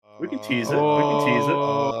We can tease it. We can tease it.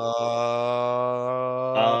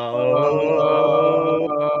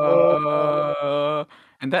 Oh.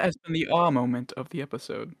 And And that has been the awe moment of the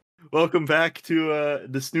episode. welcome back to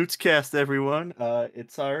the Snootscast, everyone.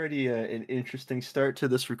 It's already an interesting start to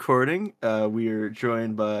this recording. We are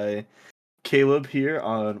joined by Caleb here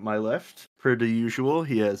on my left. Per the usual,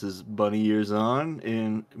 he has his bunny ears on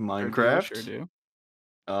in Sure Minecraft. do.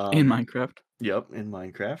 In Um, Minecraft. yep, in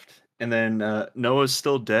Minecraft. And then Noah's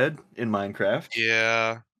still dead in Minecraft.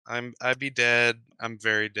 Yeah, I'd be dead. I'm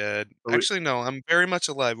very dead. But we, Actually, no, I'm very much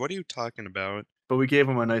alive. What are you talking about? but we gave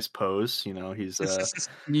him a nice pose. You know, he's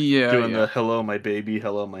Yeah, doing the yeah. "Hello, my baby,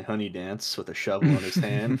 hello, my honey" dance with a shovel in his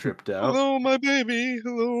hand, dripped out. Hello, my baby.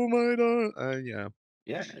 Hello, my darling. Yeah,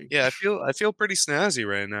 Yeah, yeah. I feel pretty snazzy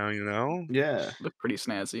right now. You know. yeah. Look pretty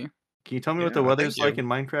snazzy. Can you tell me what the Yeah, thank weather's like you. in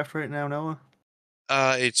Minecraft right now, Noah?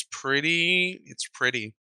 It's pretty. It's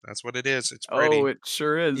pretty. That's what it is. It's Oh, pretty. it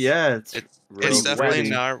sure is. Yeah, it's It's Pretty real wet. definitely pretty.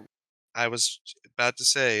 not. I was about to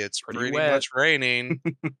say it's Pretty pretty wet. much raining.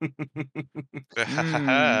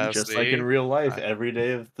 Mm. Just like in See, real life, I, every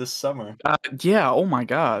day of this summer. Yeah, oh my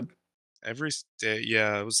god. day.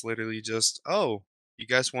 Yeah, it was literally just. Oh, you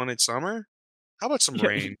guys wanted summer? How about some Yeah,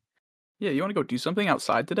 rain? yeah, you wanna go do something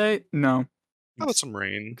outside today? No. How about Ex- some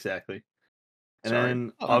rain? Exactly. And Sorry. then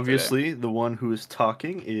Not today. obviously the one who is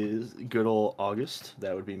talking is good old August.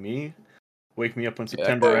 That would be me. Wake me up when Yeah, that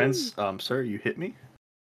September guy. ends. Sir, you hit me.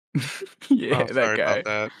 Yeah, Oh, that sorry about guy.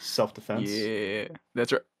 that. Self-defense. Yeah.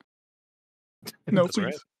 That's right. No, That's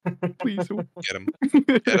right. please. Please. Get him.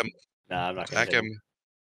 Get him. Nah, I'm not gonna Attack hit him. him.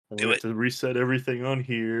 And we Do have it. to reset everything on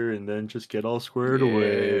here and then just get all squared Yeah,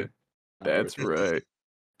 away. Not that's worth it. right.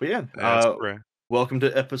 But yeah, That's right. welcome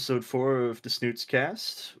to episode 4 of the Snoots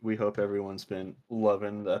Cast. We hope everyone's been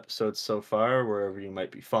loving the episodes so far, wherever you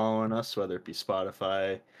might be following us, whether it be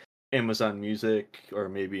Spotify, Amazon Music, or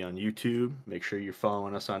maybe on YouTube. Make sure you're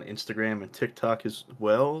following us on Instagram and TikTok as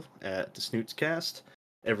well at the Snoots Cast.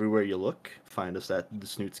 Everywhere you look, find us at the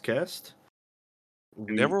Snoots Cast. And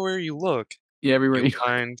We everywhere you look, Yeah, everywhere you'll you look.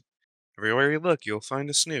 find everywhere you look, you'll find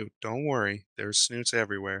a snoot. Don't worry. There's snoots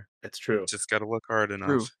everywhere. It's true. Just gotta look hard True.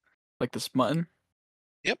 enough. Like this mutton,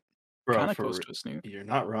 Yep. Bro, kinda close to a snoot. you're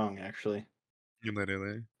not wrong actually. You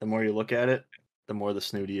literally. The more you look at it, the more the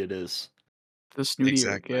snooty it is. The snootier it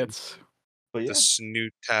Exactly. gets. But The yeah.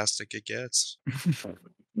 snootastic it gets.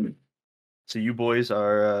 So you boys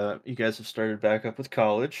are you guys have started back up with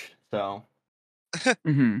college, so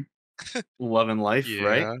Mhm. loving life,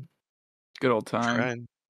 right? Yeah. Good old time. Trying.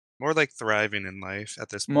 More like thriving in life at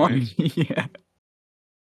this Money, point. yeah.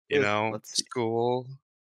 You Good. know, Let's see. school,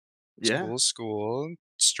 Yeah. school,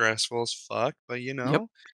 stressful as fuck, but Yep,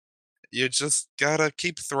 you just gotta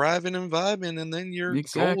keep thriving and vibing, and then you're golden.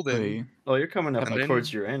 exactly. Well, you're coming up Have And a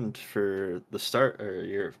towards then, your end for the start or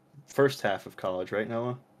your first half of college, right,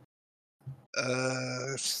 Noah?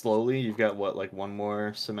 uh, Slowly, you've got what, like one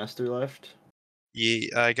more semester left?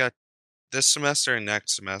 yeah, I got this semester and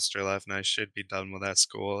next semester left, and I should be done with that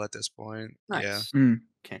school at this point. Yeah. Nice. Mm,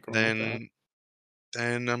 Can't go wrong with that. Then,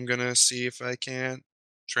 then I'm gonna see if I can't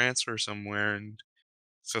transfer somewhere and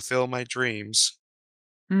fulfill my dreams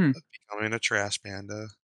mm. of becoming a trash panda.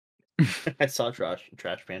 I saw Trash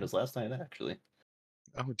Pandas last night, actually.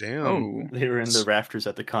 Oh, damn. Oh. They were in the S- rafters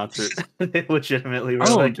at the concert. They legitimately were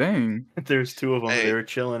Oh, like, dang. there's two of them. They Hey, were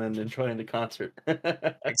chilling and enjoying the concert.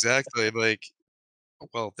 exactly. Like,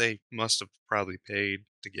 well, they must have probably paid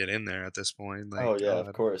to get in there at this point. Like, Oh yeah, of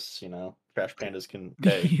God, course. Trash like, pandas can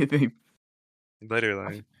pay. They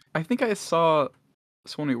literally. I think I saw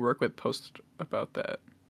someone we work with post about that.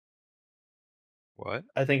 What?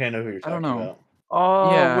 I think I know who you're I don't talking know. about.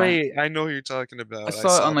 Oh, Yeah. wait, I know who you're talking I about. I saw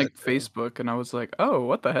it saw on, that like, too. Facebook, and I was like, "Oh,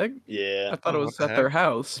 what the heck?" I Yeah. thought it Oh, what was the at their heck?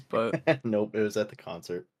 house, but Nope, it was at the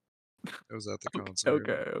concert. It was at the okay, concert.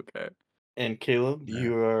 okay, okay. And Caleb, Yeah.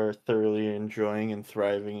 you are thoroughly enjoying and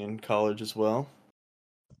thriving in college as well.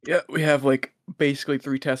 Yeah, we have, like, basically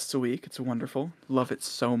 3 tests a week. It's wonderful. Love it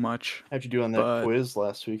so much. How'd you do on that But quiz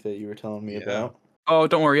last week that you were telling me Yeah. about? oh,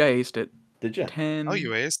 don't worry, I aced it. Did you? Oh, you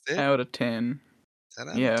 10 aced it? out of 10. 10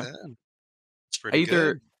 out of Yeah. 10. It's I pretty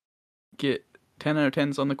either good. get 10 out of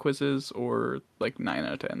 10s on the quizzes or, like, 9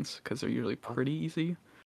 out of 10s because they're usually Oh, pretty easy.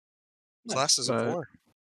 nice. Class is it But for?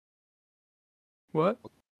 what?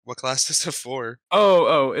 What class is it for?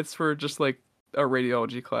 Oh, it's for just, like, a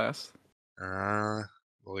radiology class.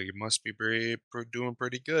 Well, you must be doing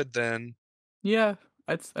pretty good then. Yeah,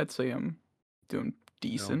 I'd say I'm doing You know,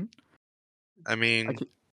 decent. I I mean, c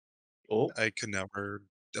Oh, I could never.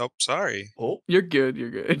 Oh, sorry. oh. You're good, you're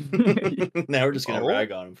good. Now we're just gonna Oh,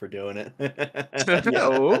 rag on him for doing it. Yeah,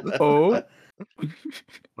 oh.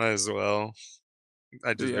 might as well. I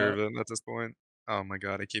Yeah. deserve it at this point. Oh my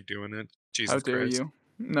god, I keep doing it. How Jesus dare Christ. you?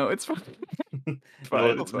 No, it's fine. It's fine.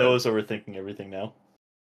 Noah, It's fine. Noah's overthinking everything now.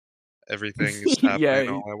 Everything is happening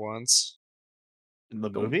Yeah. all at once. In the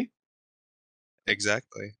Don't. movie?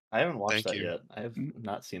 Exactly. I haven't watched Thank that you. yet. I have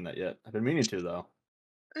not seen that yet. I've been meaning to though.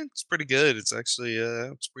 It's pretty good. It's actually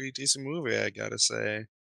it's a pretty decent movie, I gotta say.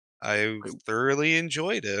 I Wait, thoroughly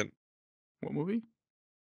enjoyed it. what movie?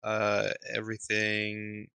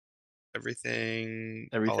 Everything, everything,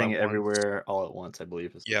 all Everything at once. Everywhere All at Once, I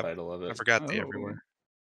believe is the Yep, title of I it. forgot the Oh, everywhere.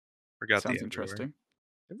 Forgot the sounds everywhere. interesting.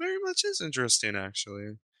 It very much is interesting,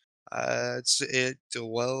 actually. It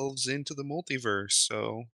delves into the multiverse,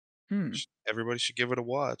 so Hmm. everybody should give it a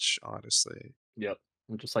watch. Honestly. Yep.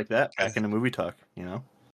 And just like that, I, back into movie talk, you know?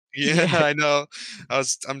 yeah, Yeah. I know.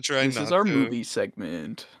 I'm trying This is not our to. movie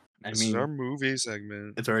segment. I This is our mean, movie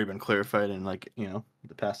segment. it's already been clarified in like,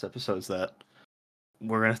 the past episodes that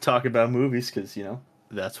we're going to talk about movies cuz,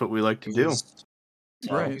 that's what we like to do. Movies,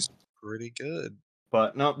 So, Right. movies, pretty good.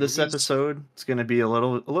 but no, this Movies. episode it's going to be a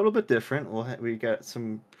little bit different. We got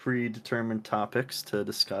some predetermined topics to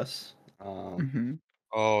discuss. Mm-hmm.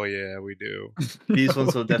 Oh yeah, we do. These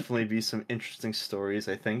ones will definitely be some interesting stories,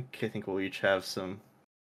 I think. I think we'll each have some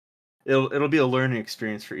it'll be a learning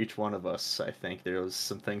experience for each one of us. I think there was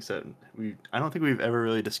some things that I don't think we've ever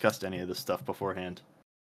really discussed any of this stuff beforehand.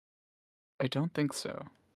 I don't think so.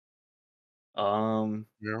 Um,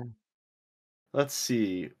 Yeah. let's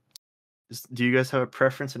see. Do you guys have a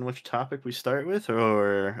preference in which topic we start with,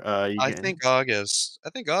 or you I can? think August. I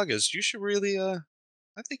think August. You should really.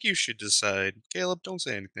 I think you should decide. Caleb, don't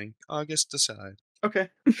say anything. August, decide. Okay,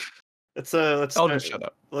 let's I'll start. just shut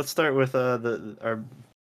up. Let's start with our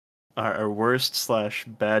worst slash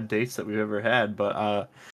bad dates that we've ever had. But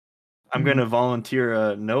I'm going Mhm. to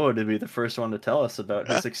volunteer Noah to be the first one to tell us about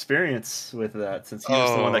his experience with that, since he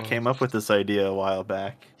was the one that Oh, came up with this idea a while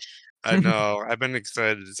back. I know. I've been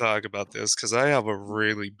excited to talk about this because I have a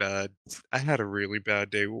really bad. I had a really bad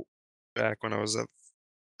day back when I was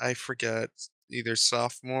I forget, either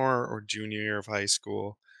sophomore or junior year of high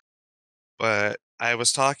school. But I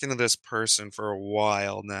was talking to this person for a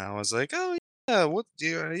while now. I was like, "Oh yeah, what do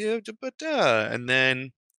you but and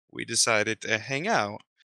then we decided to hang out.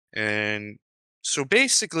 And so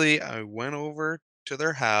basically, I went over to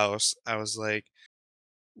their house. I was like,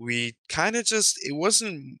 we kind of just it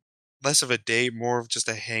wasn't less of a date, more of just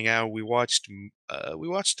a hangout. We watched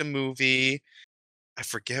a movie. I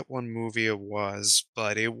forget what movie it was,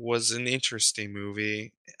 but it was an interesting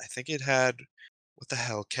movie. I think it had what the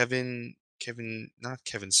hell, not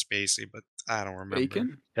Kevin Spacey, but I don't remember.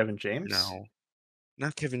 Bacon? Kevin James, No,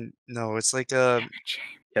 not Kevin. No, it's like Damn it, James.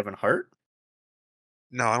 Kevin Hart.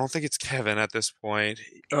 no, I don't think it's Kevin at this point.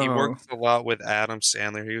 He Oh, works a lot with Adam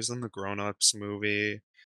Sandler. He was in the Grown Ups movie.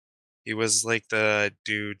 He was like the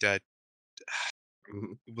dude that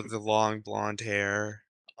Mhm. with the long blonde hair.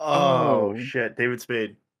 Oh oh, shit, David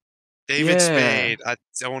Spade. David yeah. Spade. I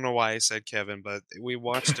don't know why I said Kevin, but we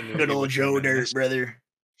watched a Good movie old with him Joe in it. Dirt, brother.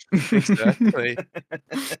 Exactly.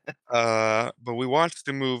 But we watched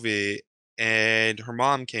the movie, and her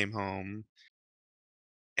mom came home,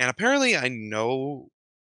 and apparently I know.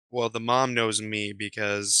 Well, the mom knows me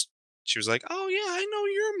because she was like, "Oh yeah, I know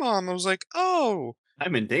your mom." I was like, "Oh,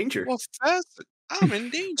 I'm in danger. well, fast. I'm in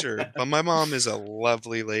danger." But my mom is a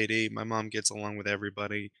lovely lady. My mom gets along with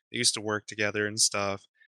everybody. They used to work together and stuff.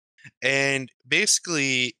 And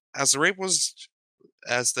basically, as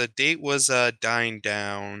the date was dying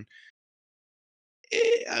down,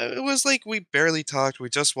 it was like we barely talked. We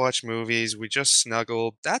just watched movies. We just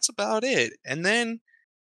snuggled. That's about it. And then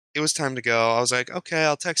it was time to go. I was like, okay,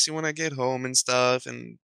 I'll text you when I get home and stuff.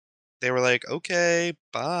 And they were like, okay,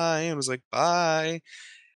 bye. I was like, bye.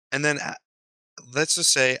 And then let's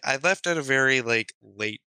just say I left at a very like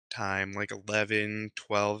late time, like 11,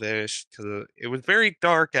 12-ish, because it was very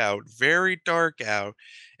dark out,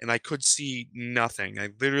 and I could see nothing. I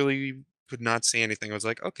literally could not see anything. I was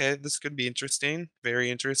like, okay, this could be interesting,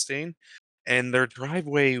 very interesting. And their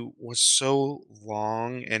driveway was so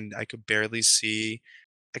long, and I could barely see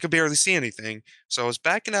anything. So I was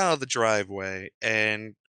backing out of the driveway,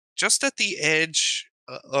 and just at the edge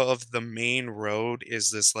of the main road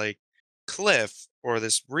is this like cliff or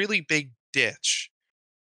this really big ditch.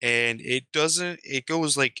 And it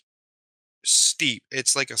goes like steep.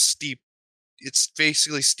 It's like it's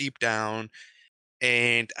basically steep down.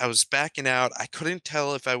 And I was backing out. I couldn't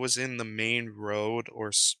tell if I was in the main road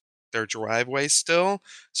or their driveway still.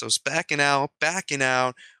 So I was backing out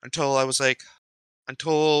until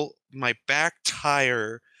until my back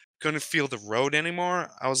tire couldn't feel the road anymore.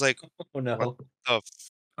 I was like, Oh "What no. the f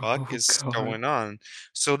fuck Oh is god. going on?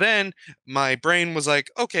 So then my brain was like,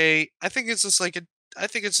 okay, I think it's just like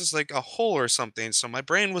a hole or something. So my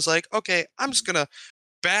brain was like, okay, I'm just gonna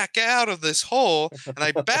back out of this hole, and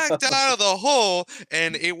I backed out of the hole,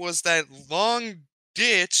 and it was that long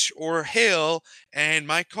ditch or hill, and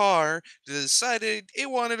my car decided it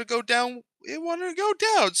wanted to go down. It wanted to go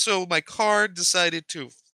down, so my car decided to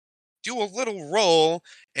do a little roll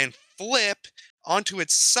and flip onto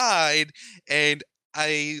its side, and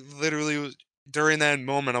I literally was during that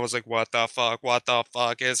moment, I was like, "What the fuck? What the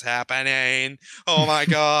fuck is happening? Oh my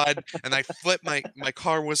god!" And I flipped my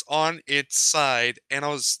car was on its side, and I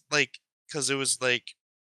was like, because it was like,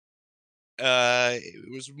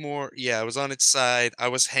 it was more, yeah, it was on its side. I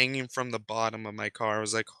was hanging from the bottom of my car. I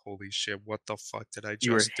was like, "Holy shit! What the fuck did I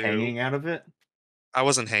You were just do?" hanging out of it? I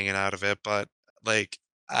wasn't hanging out of it, but like,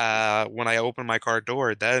 when I opened my car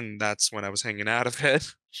door, then that's when I was hanging out of it.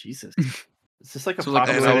 Jesus. Is this like a So, like,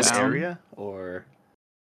 And I upside populated was, down? area, or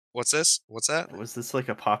what's this? What's that? was this like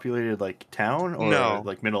a populated like town, or No,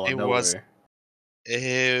 like middle of it was nowhere?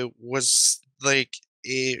 it was like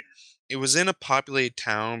it was in a populated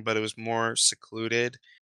town, but it was more secluded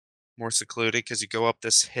because you go up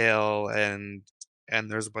this hill and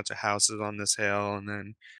there's a bunch of houses on this hill,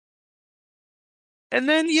 and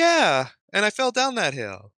then yeah, and I fell down that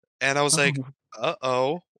hill, and I was like, Oh.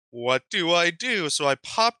 "Uh-oh, what do I do?" So I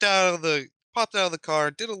popped out of the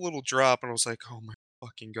car, did a little drop, and I was like, "Oh my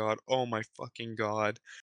fucking god! Oh my fucking god!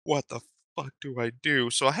 What the fuck do I do?"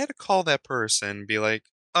 So I had to call that person, be like,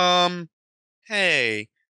 hey."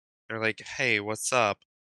 They're like, "Hey, what's up?"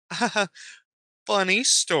 "Funny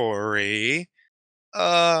story.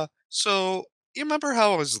 So you remember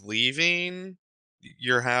how I was leaving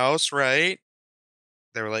your house, right?"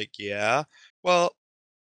 They were like, "Yeah." "Well,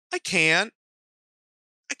 I can't.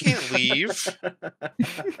 I can't leave."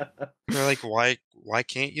 They're like, "Why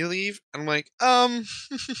can't you leave?" I'm like,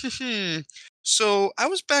 so I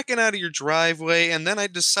was backing out of your driveway, and then I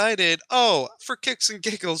decided, oh, for kicks and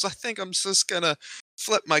giggles, I think I'm just gonna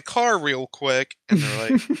flip my car real quick." And they're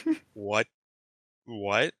like, "What?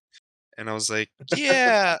 What?" And I was like,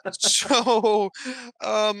 "Yeah, so,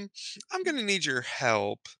 um, I'm gonna need your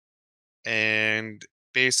help." And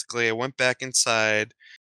basically, I went back inside.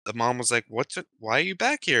 The mom was like, why are you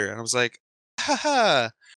back here?" And I was like, "Haha.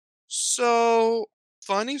 So,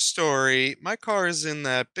 funny story. My car is in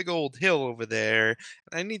that big old hill over there,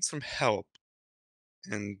 and I need some help."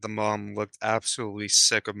 And the mom looked absolutely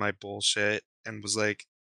sick of my bullshit and was like,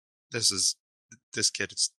 this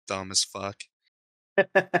kid is dumb as fuck."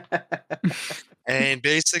 And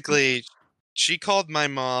basically, she called my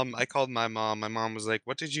mom. I called my mom. My mom was like,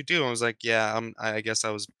 "What did you do?" I was like, "Yeah, I guess I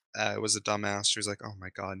was a dumbass." She was like, "Oh my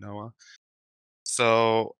god, Noah."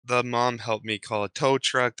 So the mom helped me call a tow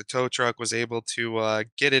truck. The tow truck was able to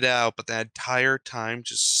get it out, but the entire time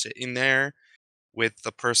just sitting there with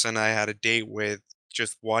the person I had a date with,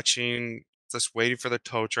 just watching, just waiting for the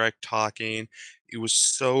tow truck, talking. It was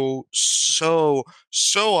so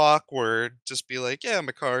awkward. Just be like, "Yeah,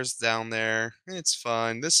 my car's down there. It's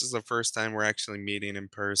fine. This is the first time we're actually meeting in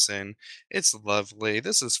person. It's lovely.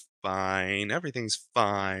 This is fine. Everything's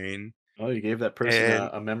fine." Oh, you gave that person And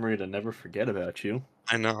a memory to never forget about you.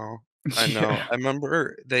 I know. I know. Yeah. I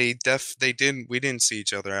remember they didn't we didn't see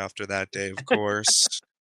each other after that day, of course,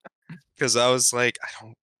 because I was like,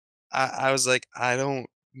 I was like, "I don't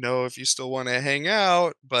know if you still wanna hang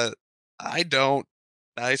out," but I don't.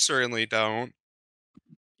 I certainly don't.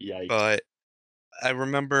 Yikes. But I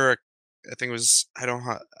remember, I think it was, I don't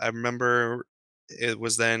ho I remember it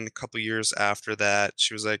was then a couple years after that,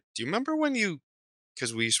 she was like, "Do you remember when you,"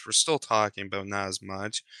 'cause we were still talking, but not as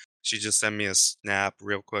much. She just sent me a snap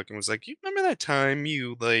real quick and was like, "You remember that time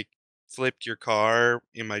you, like, flipped your car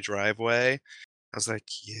in my driveway?" I was like,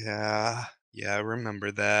 "Yeah, yeah, I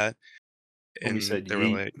remember that." Homie And said they were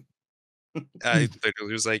yeet. like, I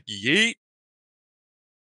literally was like, "Yeet."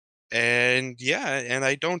 And yeah, and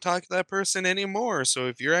I don't talk to that person anymore. So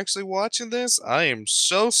if you're actually watching this, I am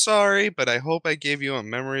so sorry, but I hope I gave you a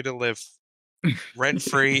memory to live rent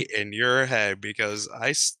free in your head, because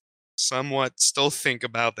somewhat still think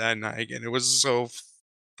about that night, and it was so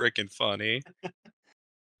freaking funny.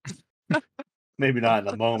 Maybe not in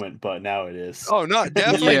the moment, but now it is. Oh, not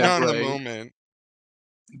definitely Yeah, not in the right. moment,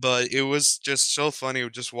 but it was just so funny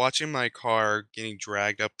just watching my car getting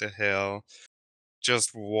dragged up the hill.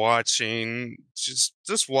 Just watching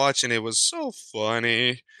it was so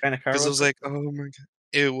funny, Kind of car because I was was it? like, "Oh my god."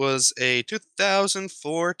 It was a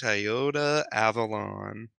 2004 Toyota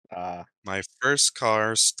Avalon. Ah, My first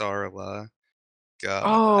car, Starla. God,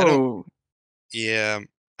 I don't Oh. yeah,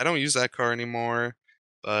 I don't use that car anymore,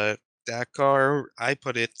 but that car, I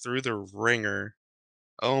put it through the ringer.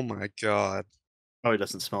 Oh my god. Probably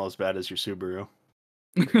doesn't smell as bad as your Subaru.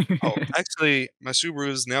 Oh, actually, my Subaru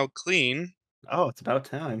is now clean. Oh, it's about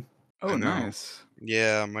time. I Oh, know. nice.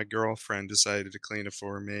 Yeah, my girlfriend decided to clean it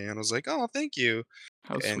for me, and I was like, "Oh, thank you."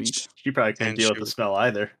 How And sweet. She probably couldn't and deal she with the smell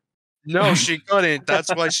either. no, she couldn't.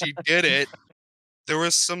 That's why she did it. There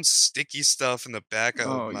was some sticky stuff in the back of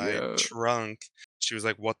Oh, my yeah. trunk. She was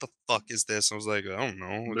like, "What the fuck is this?" I was like, "I don't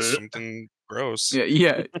know. It's Blech. something gross." Yeah,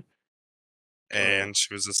 yeah. Oh, And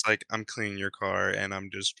she was just like, "I'm cleaning your car, and I'm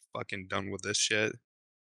just fucking done with this shit."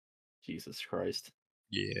 Jesus Christ.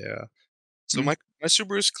 Yeah. So Mm. my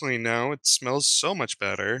Subaru's clean now. It smells so much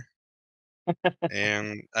better,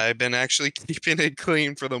 and I've been actually keeping it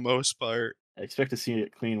clean for the most part. I expect to see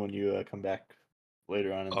it clean when you come back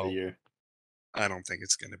later on in the Oh, year. I don't think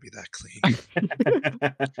it's gonna be that clean.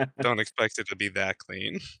 Don't expect it to be that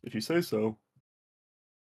clean. If you say so.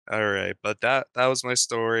 All right, but that was my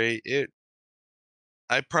story.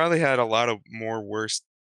 I probably had a lot of more worse.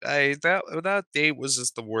 I that date was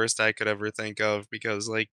just the worst I could ever think of because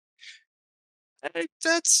like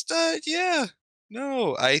that's yeah.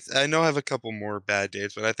 No, I know I have a couple more bad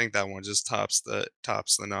dates, but I think that one just tops the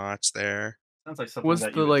notch there. Sounds like something Was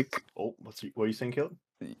that the, you would. like Oh, what are you saying, Caleb?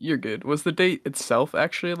 you're good. Was the date itself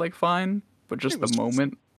actually, like, fine, but It just the was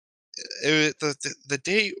moment? the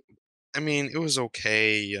date. I mean, it was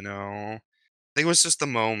okay, you know. I think it was just the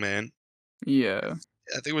moment. Yeah.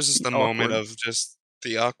 I think it was just the moment Awkward. of just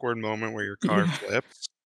the awkward moment where your car Yeah. flips.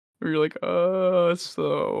 Where you're like,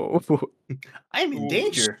 so" I'm in Ooh,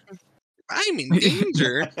 danger. I'm in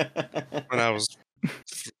danger when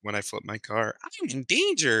when I flipped my car. I'm in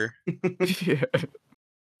danger. Yeah.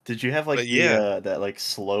 Did you have But like the yeah. that like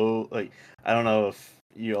slow like I don't know if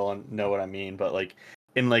you all know what I mean, but like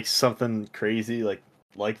in like something crazy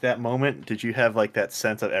like that moment, did you have like that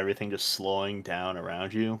sense of everything just slowing down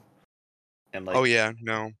around you and Oh yeah,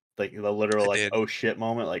 no, like the literal I like did. oh shit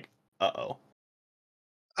moment like uh-oh.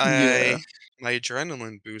 Yeah. I My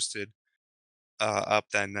adrenaline boosted up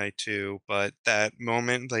that night too, but that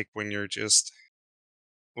moment like when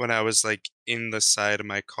I was like in the side of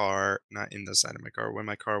my car, not in the side of my car, when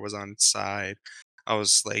my car was on its side, I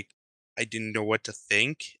was like I didn't know what to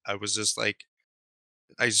think. I was just like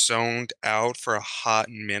I zoned out for a hot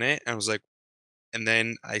minute and I was like and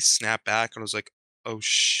then I snapped back and was like, "Oh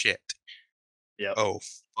shit. Yep. Oh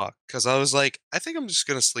fuck." Cuz I was like, I think I'm just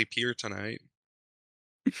going to sleep here tonight.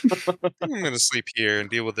 I think I'm going to sleep here and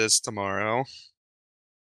deal with this tomorrow.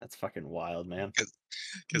 That's fucking wild, man.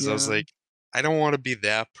 Cuz I was Yeah. like I don't want to be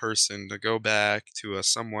that person to go back to a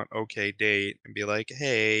somewhat okay date and be like,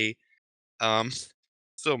 "Hey, um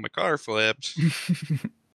so my car flipped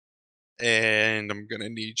and I'm going to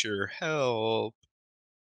need your help.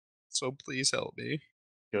 So please help me."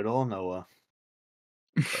 Good old Noah.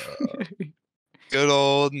 Uh, Good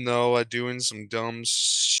old Noah doing some dumb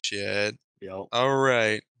shit. Yep. All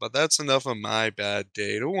right, but that's enough of my bad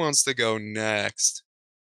date. Who wants to go next?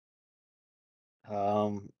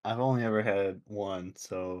 I've only ever had one,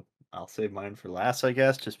 so I'll save mine for last, I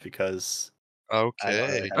guess, just because I don't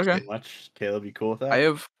really Okay. have Okay. too much. Caleb, you cool with I that?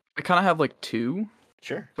 have I kinda have, like, 2,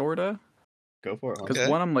 Sure. sorta, Go for it, because homie. Okay.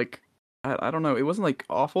 one I'm like I don't know, it wasn't, like,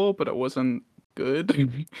 awful, but it wasn't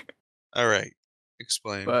good. All right.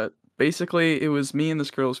 Explain. But, basically, it was me and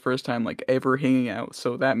this girl's first time, like, ever hanging out,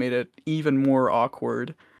 so that made it even more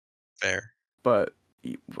awkward, Fair. but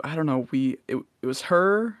I don't know, it was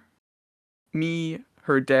her, me,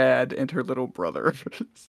 her dad, and her little brother.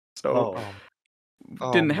 So, Oh, Oh,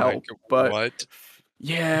 oh didn't my help, god. but What?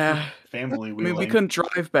 yeah. family I mean, we wheeling. couldn't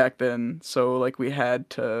drive back then, so, like, we had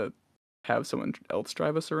to have someone else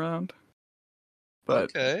drive us around,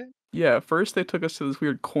 but Okay. yeah, first they took us to this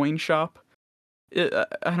weird coin shop.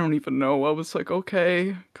 I don't even know, I was like,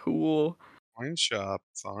 "Okay, cool." Wine shop.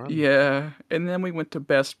 Fun. Yeah, and then we went to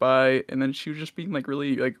Best Buy, and then she was just being, like,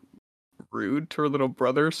 really, like, rude to her little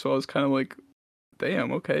brother, so I was kinda like,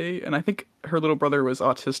 "Damn, okay," and I think her little brother was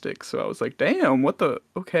autistic, so I was like, "Damn, what the What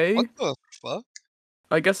okay." the fuck?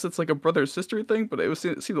 I guess it's like a brother-sister thing, but it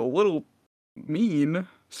seemed a little mean,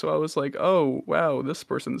 so I was like, "Oh, wow, this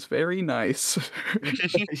person's very nice."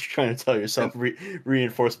 You're trying to tell And yourself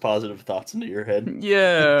reinforce positive thoughts into your head.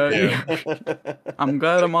 yeah, Yeah. yeah. I'm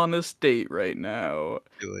glad I'm on this date right now.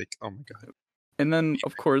 Be like, oh my god. And then,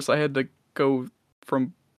 of course, I had to go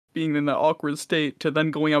from being in that awkward state to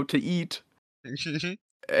then going out to eat.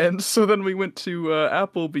 And so then we went to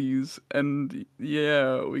Applebee's, and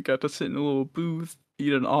yeah, we got to sit in a little booth,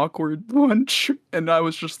 eat an awkward lunch, and I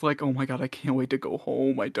was just like, "Oh my god, I can't wait to go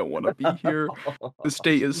home. I don't want to be here. This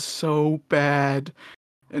date is so bad,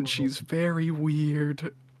 and she's very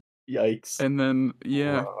weird." Yikes. And then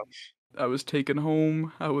yeah, Rough. I was taken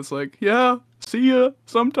home. I was like, yeah, see ya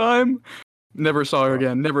sometime. Never saw her Rough.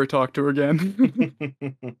 again. Never talked to her again.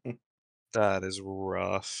 That is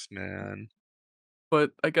rough, man.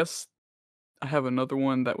 But I guess I have another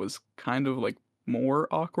one that was kind of like more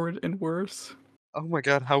awkward and worse. Oh my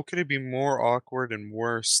god, how could it be more awkward and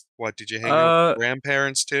worse? What, did you hang out with Uh,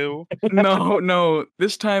 grandparents too? no, no.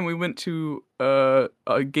 This time we went to a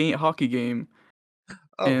hockey game,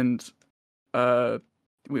 Oh, and uh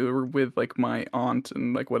we were with like my aunt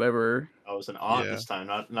and like whatever. I was an aunt yeah. this time,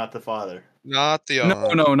 not the father. Not the No,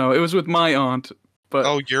 aunt. no, no. It was with my aunt. But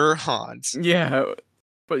Oh, your aunt. yeah,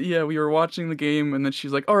 but yeah, we were watching the game, and then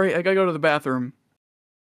she's like, "All right, I gotta go to the bathroom,"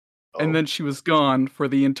 and Oh, then she was gone for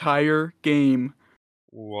the entire game.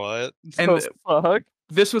 What? And fuck.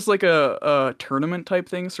 this was like a tournament type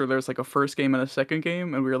thing, so there's like a first game and a second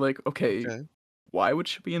game, and we were like, okay, Okay. why would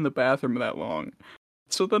she be in the bathroom that long?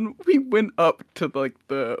 So then we went up to like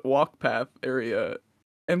the walk path area,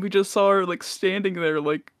 and we just saw her like standing there,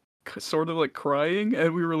 like sort of like crying,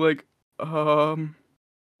 and we were like,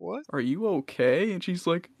 What? are you okay? And she's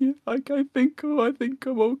like, yeah, I think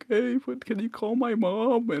I'm okay, but can you call my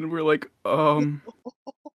mom? And we're like,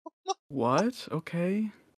 what? Okay.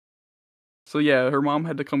 So yeah, her mom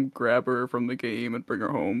had to come grab her from the game and bring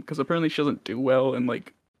her home because apparently she doesn't do well in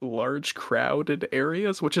like large crowded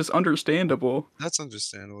areas, which is understandable. That's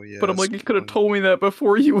understandable, But I'm yes. like, you could have told me that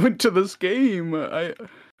before you went to this game. I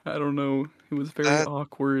don't know. It was very That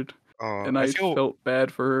awkward, oh, and I I feel felt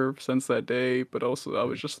bad for her since that day. But also, I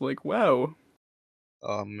was just like, wow,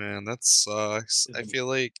 oh man, that sucks. I Isn't feel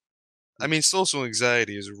like I mean, social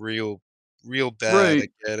anxiety is real bad, I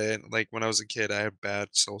right. get it. Like, when I was a kid, I had bad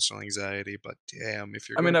social anxiety, but damn, if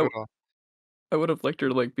you're I mean, gonna go to I would have liked her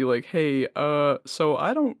to like be like, hey, so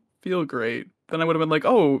I don't feel great. Then I would have been like,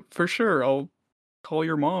 oh, for sure, I'll call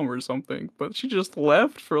your mom or something. But she just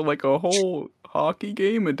left for like a whole hockey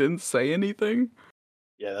game and didn't say anything.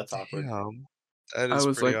 Yeah, that's awkward. damn, that I is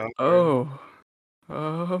was pretty like, awkward.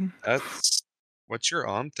 oh, um, That's what's your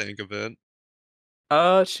aunt think of it?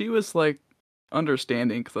 she was like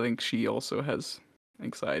understanding because I think she also has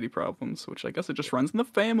anxiety problems, which I guess it just runs in the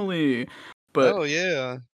family. But Oh,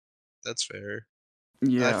 yeah, that's fair. I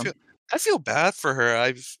yeah, feel I feel bad for her.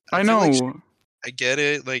 I I feel like know, I get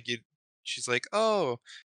it, like, she's like, "Oh,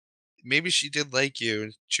 maybe she did like you,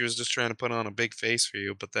 and she was just trying to put on a big face for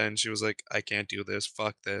you," but then she was like, "I can't do this,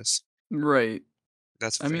 fuck this." right.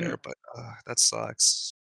 That's I mean, fair, but, that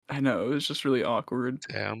sucks. I know it was just really awkward.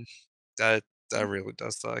 Damn, that that really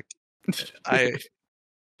does suck. I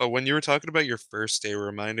but when you were talking about your first day, it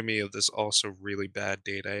reminded me of this also really bad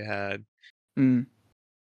date I had, Mm.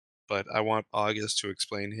 but I want August to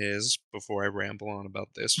explain his before I ramble on about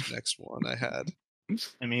this next one I had.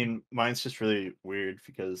 I mean, mine's just really weird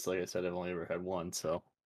because, like I said, I've only ever had one. So,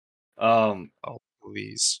 um, Oh,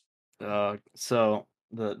 please. so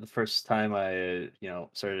the first time I,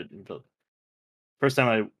 started the first time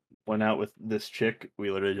I went out with this chick,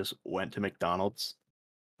 we literally just went to McDonald's.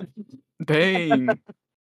 Dang,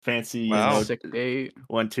 Fancy, that's a Wow, sick date.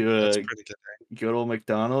 went to that's a pretty good. good old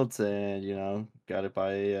McDonald's and got it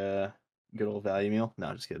by good old value meal.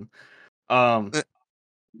 No, just kidding. Um,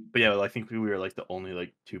 but yeah, I think we were like the only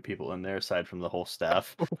like two people in there aside from the whole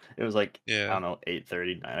staff. It was like I Yeah. don't know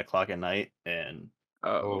 8:30, 9 o'clock at night, and I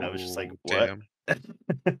Oh. was just like, Oh, what? damn.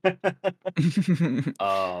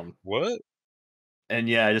 um, What? and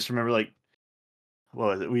yeah, I just remember like what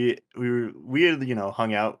was it? We had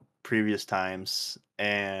hung out previous times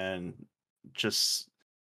and just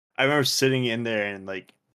I remember sitting in there and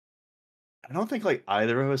like I don't think like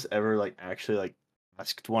either of us ever like actually like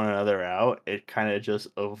asked one another out. It kind of just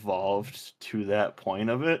evolved to that point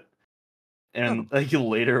of it. Oh. And like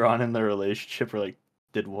later on in the relationship, we're like,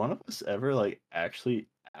 did one of us ever like actually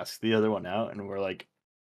ask the other one out? And we're like,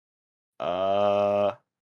 uh,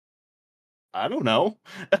 I don't know.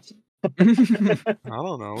 I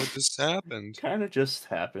don't know, it just happened. Kind of just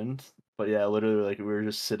happened. But yeah, literally like we were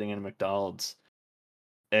just sitting in McDonald's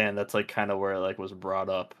and that's like kind of where it like was brought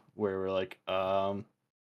up where we're like,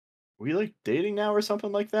 we like dating now or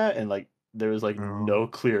something like that? And like there was like Oh, no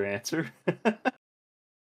clear answer. that's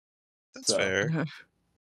So fair.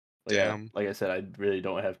 but yeah, Damn. like I said, I really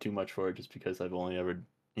don't have too much for it just because I've only ever,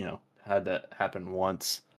 had that happen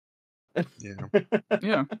once. Yeah.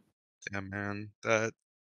 Yeah. Damn, man.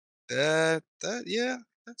 Yeah,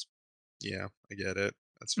 that's yeah, I get it.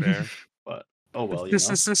 That's fair. But oh well,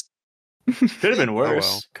 could have been Oh, well.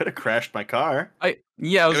 worse. Could have crashed my car.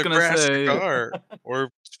 Yeah, I was Coulda gonna crashed your say car or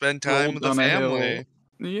spend time rolled with the down a hill. family.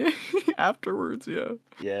 Yeah, afterwards, yeah.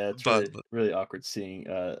 Yeah, it's But really really awkward seeing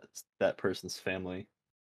that person's family.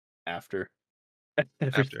 after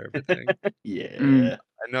after everything. everything. Mm. Yeah.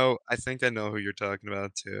 I think I know who you're talking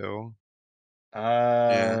about too.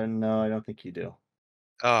 Yeah. No, I don't think you do.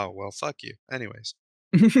 Oh, well, fuck you. Anyways.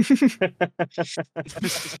 I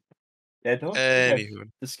don't think I've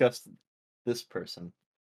Anywho. discussed this person.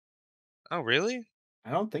 Oh, really?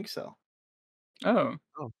 I don't think so. Oh.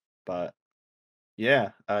 Oh. But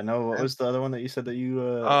yeah, no, what Yeah. was the other one that you said that you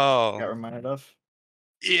got Oh. reminded of?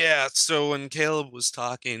 Yeah, so when Caleb was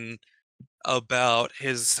talking about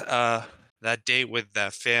his that date with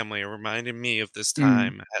that family, it reminded me of this Mm.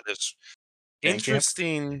 time. I had this Bandcamp?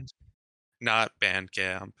 interesting not band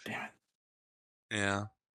camp. Damn it. Yeah,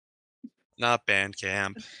 not band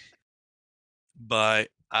camp. But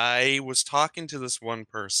I was talking to this one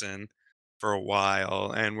person for a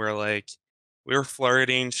while and we were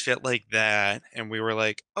flirting, shit like that, and we were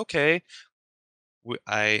like, okay.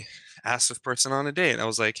 I asked this person on a date. I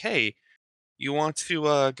was like, hey, you want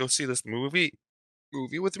to go see this movie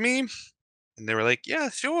with me? And they were like, yeah,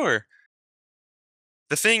 sure.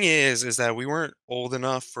 The thing is that we weren't old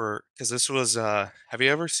enough for because this was have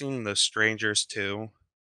you ever seen The Strangers 2?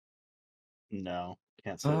 No,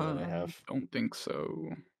 can't say that I have. Don't think so.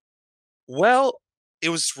 Well, it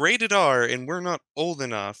was rated R and we're not old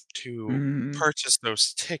enough to Mm. purchase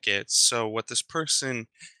those tickets. So what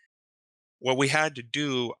we had to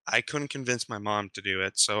do, I couldn't convince my mom to do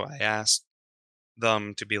it. So I asked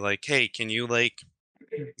them to be like, "Hey, can you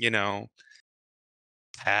you know,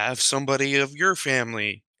 have somebody of your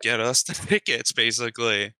family get us the tickets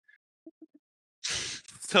basically."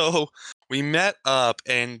 So we met up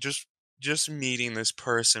and just meeting this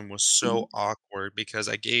person was so awkward because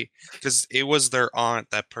because it was their aunt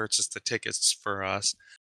that purchased the tickets for us.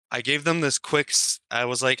 I gave them this I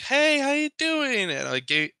was like, "Hey, how you doing?" And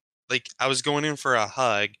I was going in for a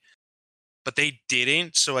hug, but they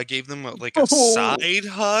didn't, so I gave them a Oh. side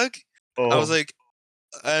hug. I was Oh, like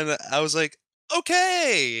I was like,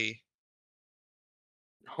 "Okay."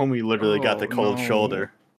 homie literally got the Oh, cold no.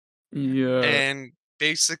 shoulder. Yeah. And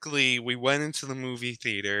basically, we went into the movie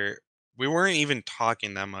theater. We weren't even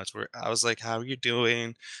talking that much. I was like, "How are you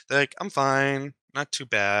doing?" They're like, "I'm fine, not too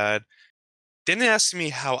bad." Didn't ask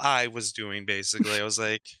me how I was doing. Basically, I was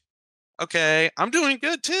like, "Okay, I'm doing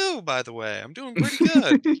good too. By the way, I'm doing pretty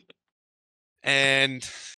good." And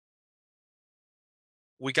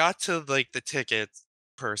we got to the ticket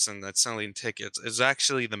person that's selling tickets is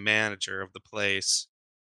actually the manager of the place.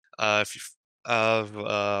 If you, of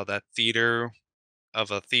that theater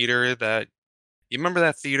of a theater that You remember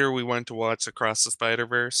that theater we went to watch Across the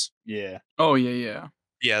Spider-Verse? Yeah, Oh, yeah, yeah.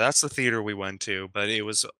 Yeah, that's the theater we went to, but it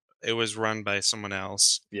was run by someone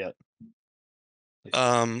else. yeah, like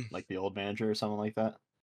Um, the old manager or something like that.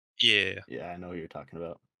 yeah. Yeah, I know what you're talking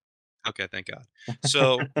about. Okay, thank God.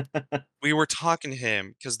 So we were talking to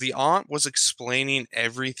him because the aunt was explaining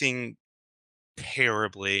everything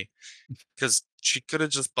terribly because she could have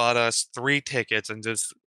just bought us 3 tickets and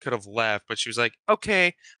just could have left, but she was like,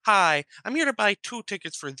 "Okay, hi, I'm here to buy 2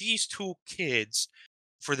 tickets for these 2 kids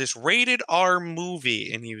for this rated R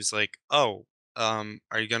movie." And he was like, "Oh,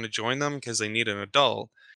 are you gonna join them because they need an adult?"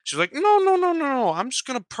 She's like, "No, no, no, no, no. I'm just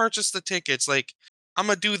gonna purchase the tickets. Like, I'm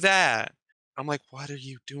gonna do that." I'm like, "What are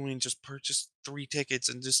you doing? Just purchase 3 tickets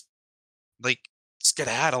and just like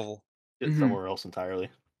skedaddle." Get Mhm. somewhere else entirely.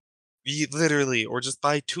 Literally, or just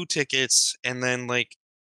buy 2 tickets and then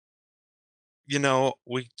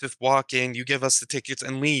we just walk in, you give us the tickets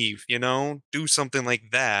and leave, do something like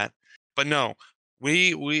that. But no,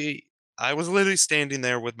 we I was literally standing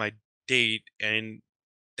there with my date and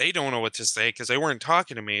they don't know what to say because they weren't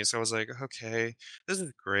talking to me. So I was like, okay, this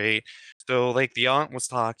is great. So the aunt was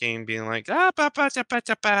talking, being like, ah, ba, ba, da, ba,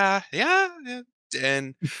 da, ba. Yeah, yeah,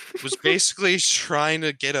 and was basically trying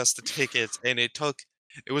to get us the tickets, and it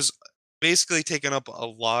was basically taking up a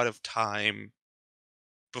lot of time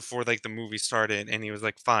before the movie started, and he was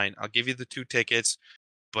like, "Fine, I'll give you the 2 tickets,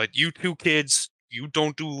 but you 2 kids, you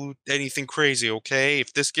don't do anything crazy, okay?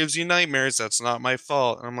 If this gives you nightmares, that's not my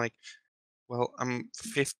fault." And I'm like, "Well, I'm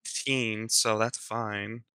 15, so that's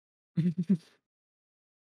fine."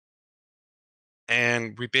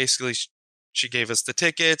 And we basically she gave us the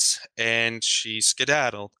tickets and she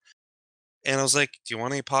skedaddled. And I was like, "Do you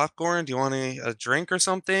want any popcorn? Do you want a drink or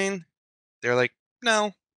something?" They're like,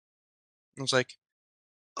 "No." I was like,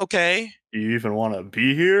 "Okay." Do you even want to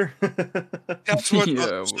be here? That's what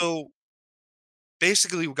Yeah. so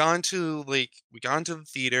basically we got into the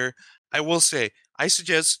theater. I will say, I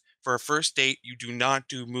suggest for a first date you do not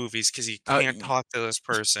do movies because you can't Y talk to this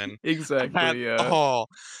person at exactly, yeah. all.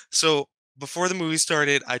 So before the movie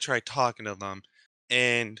started, I tried talking to them,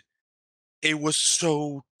 and it was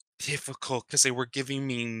so difficult because they were giving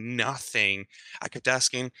me nothing. I kept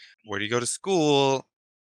asking, "Where do you go to school?"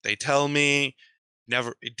 They tell me.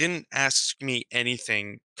 Never it didn't ask me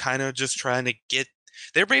anything. Kind of just trying to get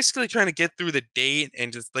they're basically trying to get through the date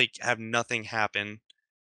and just like have nothing happen.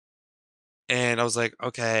 And I was like,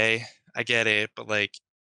 "Okay, I get it." But like,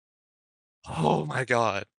 oh my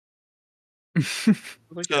God.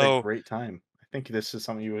 Sounds like you had a So great time. I think this is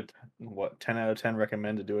something you would, what, 10 out of 10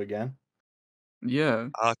 recommend to do again? Yeah.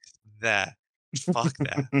 fuck that. Fuck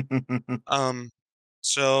that. Um,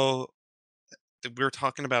 so we were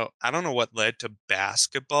talking about I don't know what led to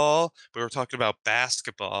basketball. We were talking about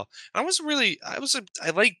basketball. And I wasn't really I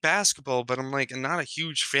like basketball, but I'm like not a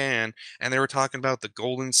huge fan. And they were talking about the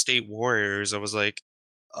Golden State Warriors. I was like,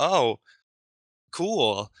 oh,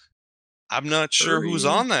 cool. I'm not sure who's Hurry.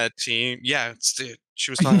 on that team. Yeah,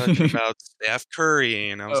 she was talking about Steph Curry,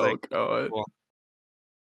 and I was Oh like, god. cool.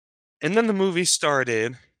 And then the movie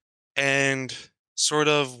started, and sort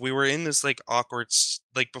of we were in this like awkward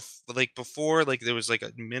like before like there was like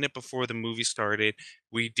a minute before the movie started,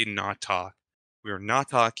 we did not talk. We were not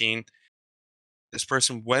talking. This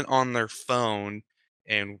person went on their phone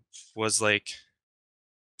and was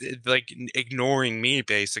ignoring me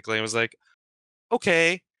basically. I was like,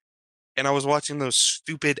 okay. And I was watching those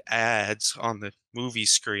stupid ads on the movie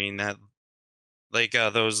screen that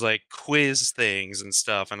those like quiz things and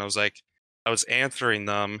stuff, and I was answering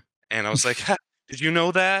them, and I was like, "Ha, did you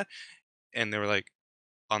know that?" And they were like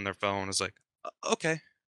on their phone. I was like, Okay."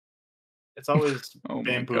 It's always Oh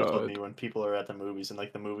my bamboozled me god. when people are at the movies and,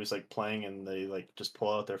 like, the movie's, like, playing and they, like, just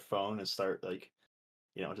pull out their phone and start, like,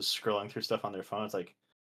 just scrolling through stuff on their phone. It's like,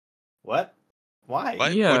 "What? Why?"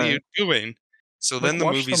 What are Yeah. you doing?" So then Like, the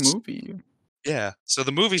watch the movies movie. Yeah, so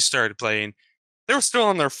the movie started playing. They were still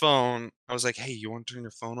on their phone. I was like, "Hey, you wanna turn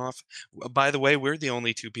your phone off? By the way, we're the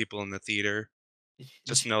only 2 people in the theater.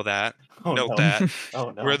 Just know that. Oh, Note no. that.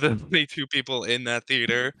 Oh, We're no. the only 2 people in that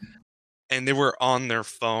theater." And they were on their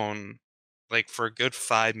phone, like, for a good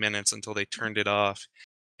 5 minutes until they turned it off,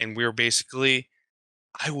 and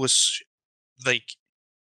I was, like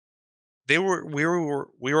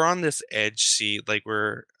we were on this edge seat, like,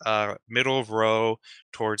 we're, middle of row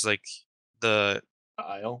towards, like, the,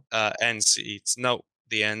 Aisle? end seats. No,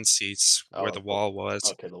 the end seats where Oh, the wall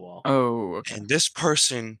was, okay, the wall. Oh, okay. and this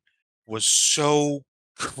person was so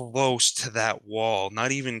close to that wall,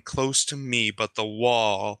 not even close to me, but the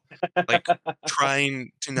wall, like,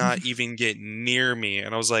 trying to not even get near me,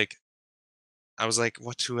 and I was like,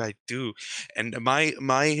 "What do I do?" And my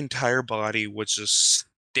entire body was just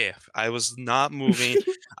stiff. I was not moving.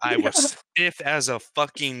 I was Yeah. stiff as a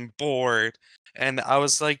fucking board, and I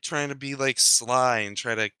was, like, trying to be, like, sly and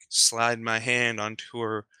try to slide my hand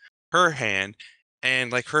onto her hand,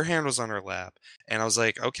 and, like, her hand was on her lap, and I was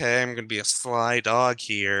like, "Okay, I'm gonna be a sly dog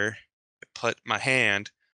here, put my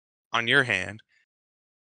hand on your hand,"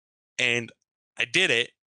 and I did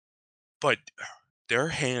it, but their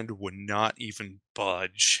hand would not even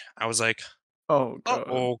budge. I was like, Oh god.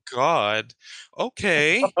 oh god.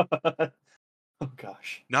 Okay. Oh,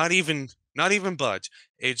 gosh. Not even budge.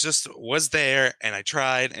 It just was there and I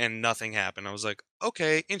tried and nothing happened. I was like,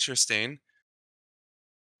 "Okay, interesting."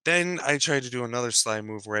 Then I tried to do another slide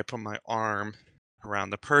move where I put my arm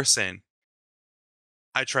around the person.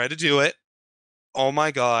 I tried to do it. Oh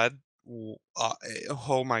my god.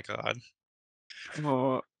 Oh my god.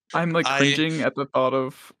 Oh, I'm, like, I cringing at the thought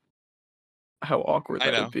of how awkward I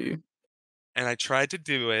that would know. be. And I tried to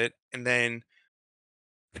do it and then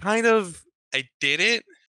kind of I did it,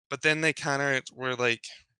 but then they kinda,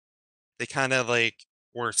 like,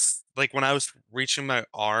 like, when I was reaching my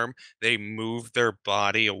arm, they moved their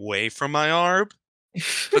body away from my arm,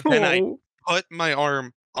 but then I Oh. put my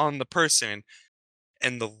arm on the person,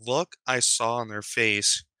 and the look I saw on their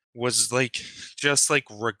face was, like, just, like,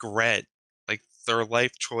 regret. Like, their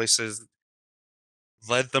life choices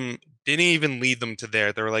led them didn't even lead them to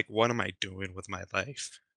there. They were like, "What am I doing with my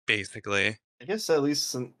life?" Basically. I guess at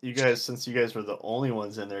least since you guys were the only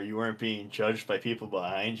ones in there, you weren't being judged by people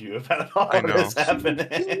behind you about all I of know. this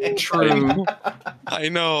happening. I True. know. I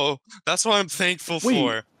know. That's what I'm thankful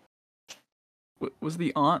Wait, for. was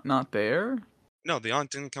the aunt not there? No, the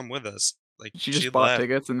aunt didn't come with us. Like, She she just bought left.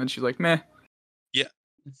 tickets and then she's like, "Meh." Yeah.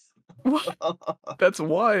 What? That's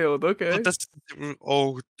wild, But okay. that's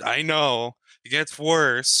oh, I know. It gets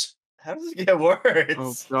worse. How does it get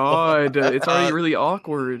Oh worse? god, it's already Uh, really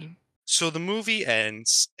awkward. so the movie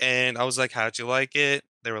ends, and I was like, "How'd you like it?"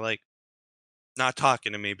 They were like, not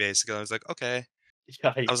talking to me, basically. I was like, "Okay."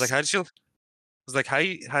 I was like, Yikes.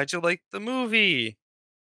 How'd you like the movie?"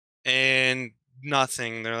 And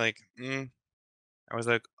nothing. They're like, "Mm." I was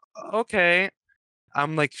like, "Okay."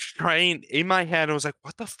 I'm like trying in my head. I was like,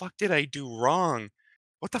 what the fuck did I do wrong?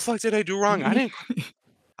 What the fuck did I do wrong? I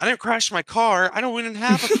didn't crash my car. I don't even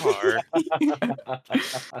have a car.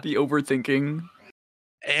 The overthinking is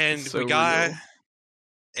And so real.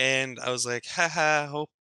 and I was like, haha, hope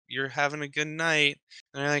you're having a good night.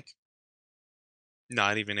 And they're like,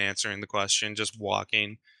 not even answering the question, just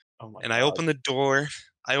walking. Oh my And I god. open the door.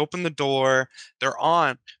 I open the door. Their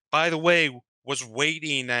aunt, by the way, was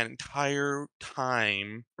waiting that entire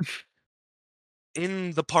time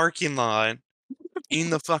in the parking lot,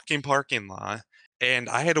 in the fucking parking lot. And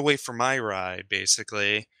I had to wait for my ride,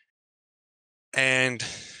 basically. And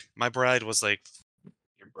my bride was like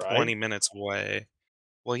Your bride? 20 minutes away.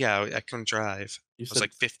 Well, yeah, I couldn't drive. You I was said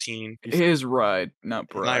like 15. you said His ride, not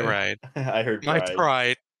My bride. ride. I heard My bride.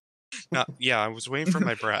 bride. No, yeah, I was waiting for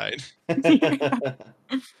my bride.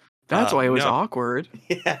 That's why it was No. awkward.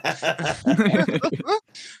 Yeah.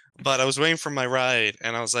 But I was waiting for my ride,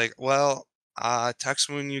 and I was like, "Well, text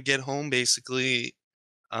me when you get home, basically.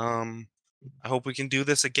 Um, I hope we can do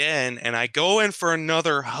this again." And I go in for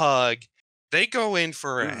another hug. They go in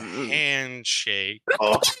for a handshake.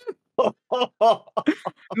 Oh.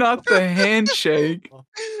 Not the handshake.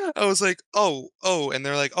 I was like, "Oh, oh," and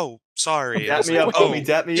they're like, "Oh, sorry." I Dap was me like, up, homie. "Oh,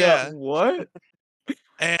 Dap me up. yeah." What?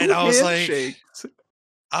 And Who handshakes?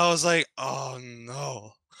 I was like, "Oh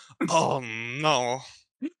no, oh no,"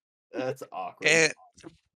 That's awkward. and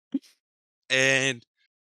and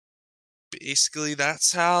basically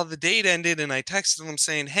that's how the date ended. And I texted him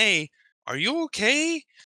saying, "Hey, are you okay?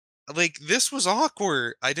 Like this was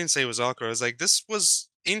awkward." I didn't say it was awkward. I was like, "This was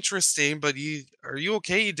interesting, but are you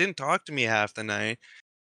okay? You didn't talk to me half the night."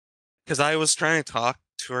 Because I was trying to talk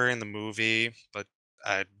to her in the movie, but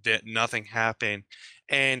nothing happened.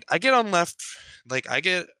 And I get on left, like I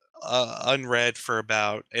get unread for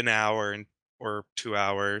about an hour or 2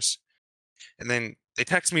 hours, and then they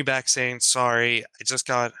text me back saying, "Sorry, I just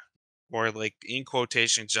got," or like in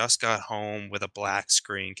quotation, "just got home with a black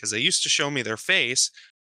screen," because they used to show me their face,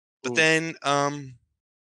 but Ooh, then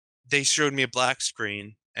they showed me a black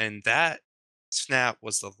screen, and that snap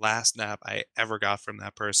was the last snap I ever got from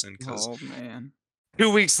that person because Oh man. 2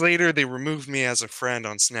 weeks later, they removed me as a friend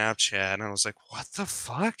on Snapchat, and I was like, "What the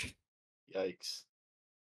fuck?" yikes.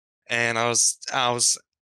 And I was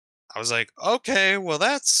like, "Okay, well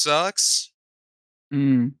that sucks."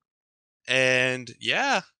 Mm. And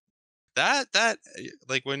yeah,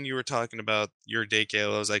 like when you were talking about your date,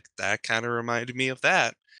 Gale, I was like, that kind of reminded me of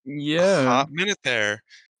that. A Yeah. hot minute there.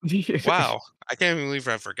 Wow, I can't believe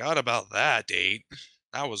I forgot about that date.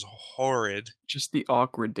 That was horrid. Just the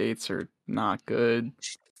awkward dates are not good.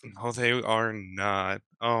 No, they are not.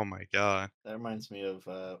 Oh my god. That reminds me of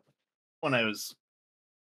when I was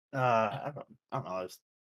I don't know,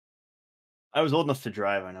 I was old enough to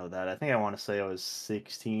drive, I know that. I think I want to say I was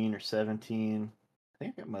 16 or 17. I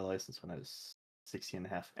think I got my license when I was 16 and a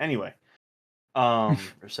half. Anyway, or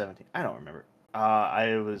 17. I don't remember.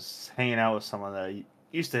 I was hanging out with someone that I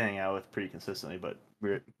used to hang out with pretty consistently, but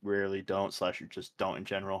rarely don't slash just don't in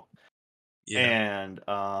general. Yeah. And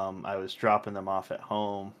I was dropping them off at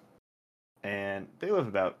home, and they live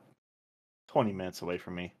about 20 minutes away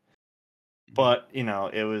from me. Mhm. But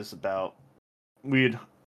it was about we'd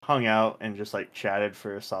hung out and just like chatted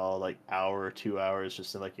for a solid like hour or 2 hours,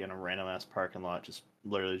 just like in a random ass parking lot, just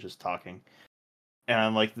literally just talking. And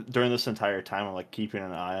I'm like during this entire time, I'm like keeping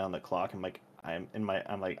an eye on the clock. I'm like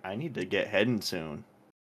I need to get heading soon.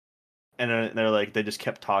 And then they're like they just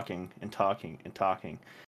kept talking and talking and talking.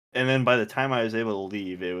 And then by the time I was able to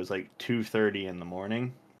leave, it was like 2:30 in the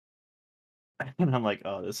morning. And I'm like,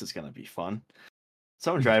 oh, this is gonna be fun.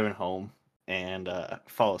 So I'm driving home and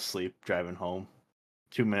fall asleep driving home,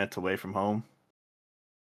 2 minutes away from home,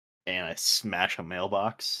 and I smash a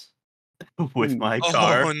mailbox with Ooh. my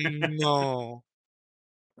car. Oh no.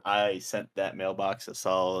 I sent that mailbox a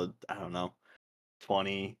solid, I don't know,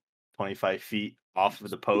 20, 25 feet off of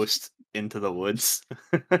the post into the woods.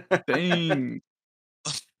 Dang.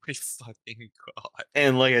 My fucking god.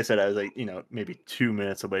 And like I said, I was like, maybe 2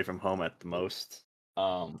 minutes away from home at the most.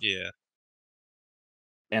 Um, Yeah.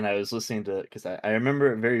 and I was listening to because I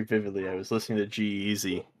remember it very vividly. I was listening to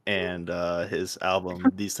G-Eazy and his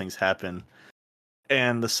album These Things Happen,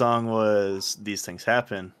 and the song was These Things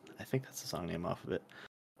Happen. I think that's the song name off of it.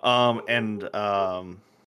 And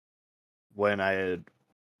when I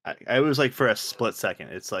was like for a split second,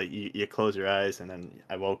 it's like you close your eyes, and then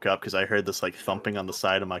I woke up because I heard this like thumping on the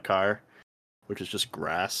side of my car, which is just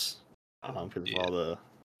grass, because of Yeah. all the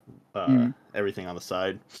Mm. everything on the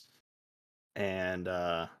side. And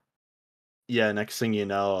yeah, next thing you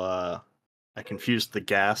know, I confused the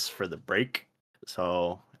gas for the brake,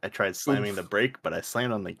 so I tried slamming the Oof. brake, but I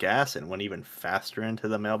slammed on the gas and went even faster into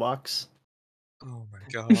the mailbox. Oh my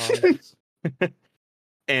god.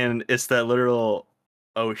 And it's that literal,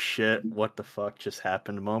 oh shit, what the fuck just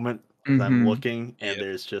happened moment. Because I'm Mm-hmm. looking and Yep.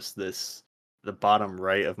 there's just the bottom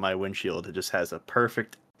right of my windshield. It just has a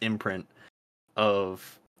perfect imprint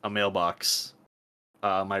of a mailbox.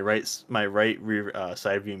 My right rear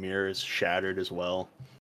side view mirror is shattered as well.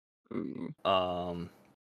 Ooh. Um,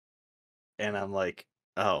 and I'm like,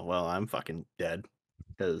 oh well, I'm fucking dead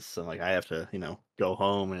because I'm like I have to go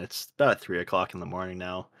home and it's about 3 o'clock in the morning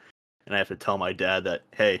now, and I have to tell my dad that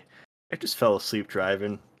hey, I just fell asleep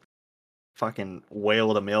driving, fucking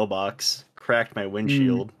whaled a mailbox, cracked my Mm.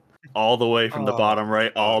 windshield all the way from the Oh bottom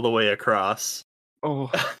right god. all the way across.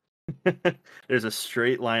 Oh. There's a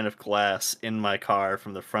straight line of glass in my car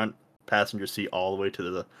from the front passenger seat all the way to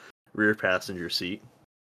the rear passenger seat.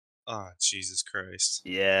 Oh, Jesus Christ.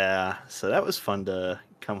 Yeah, so that was fun to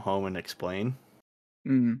come home and explain.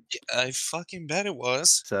 Mm. Yeah, I fucking bet it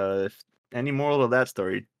was. So if any moral of that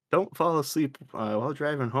story, don't fall asleep while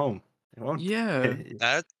driving home. It won't. Yeah.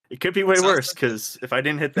 That It could be way sounds worse like because if I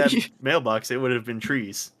didn't hit that mailbox, it would have been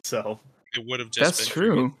trees. So it would have just That's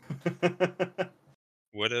been trees. true.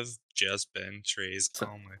 Would have just been trees. so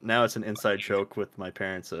Oh my now it's an inside fucking joke with my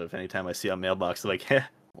parents of anytime I see a mailbox, they're like, "Heh,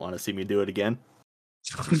 want to see me do it again?"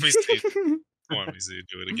 let me see. Want me to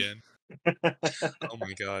do it again? Oh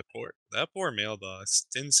my god, poor mailbox.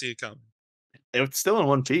 Didn't see it coming. It's still in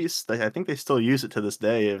one piece. I think they still use it to this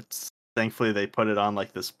day. It's thankfully they put it on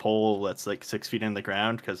like this pole that's like 6 feet in the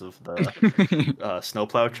ground because of the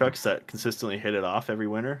snowplow trucks that consistently hit it off every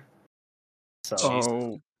winter. So Jesus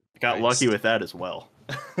Oh. I got lucky Christ. with that as well.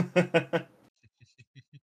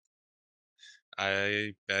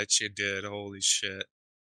 I bet you did. Holy shit.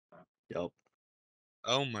 Yep.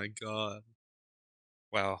 Oh my god.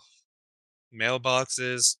 Wow.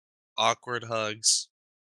 Mailboxes, awkward hugs,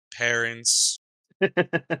 parents,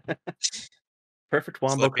 Perfect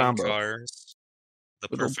wombo flipping combo. cars, the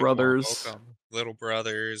Little perfect wombo brothers. combo, little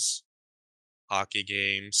brothers, hockey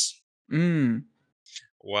games. Mm.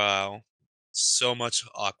 Wow. So much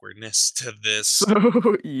awkwardness to this.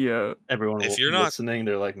 So yeah. Everyone If you're not listening,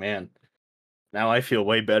 they're like, man, now I feel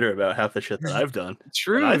way better about half the shit that I've done that I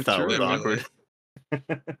True, thought was true. literally awkward.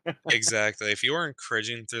 exactly, if you aren't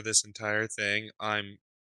cringing through this entire thing,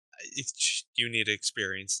 you need to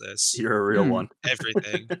experience this. You're a real Mm. one.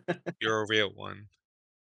 Everything. You're a real one.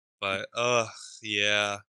 But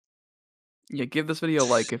yeah, Yeah, give this video a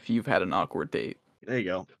like if you've had an awkward date. There you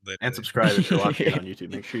go. And literally. subscribe if you're watching it on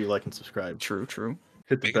YouTube. Make sure you like and subscribe. True, true.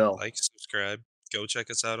 Hit the Make it bell. like, subscribe, go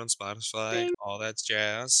check us out on Spotify, Ding. all that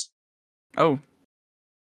jazz. Oh,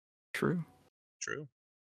 true. True.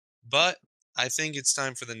 But I think it's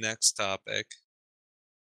time for the next topic.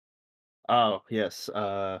 Oh, yes.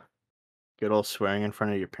 Good old swearing in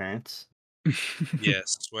front of your parents.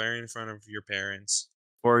 Yes, swear in front of your parents.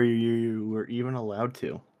 Or you were even allowed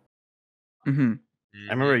to. Hmm.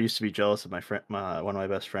 I remember I Mhm. used to be jealous of my friend, one of my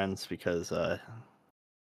best friends, because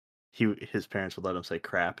his parents would let him say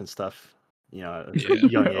crap and stuff, at a Yeah.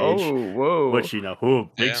 young age. Oh, whoa. Which ooh,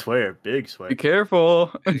 big Yeah. swear, big Be swear. careful.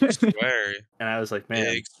 Big swear. And I was like, man,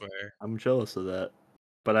 Big swear. I'm jealous of that.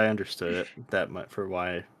 But I understood it for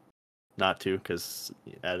why not to, because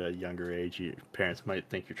at a younger age, your parents might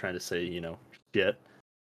think you're trying to say, shit.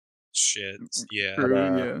 Shit. Yeah. But True,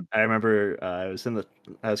 yeah. I remember I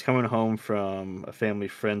was coming home from a family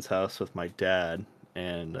friend's house with my dad,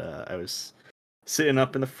 and I was sitting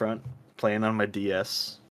up in the front playing on my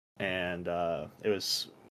DS, and it was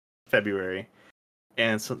February,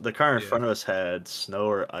 and so the car in Yeah. front of us had snow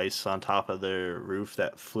or ice on top of the roof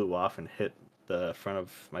that flew off and hit the front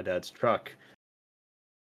of my dad's truck.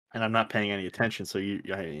 And I'm not paying any attention, so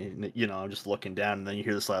I'm just looking down, and then you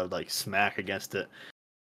hear this loud like smack against it,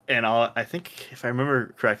 and I think if I remember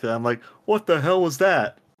correctly, I'm like, "What the hell was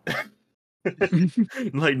that?"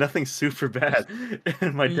 Like nothing super bad,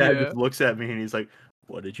 and my dad Yeah. just looks at me and he's like,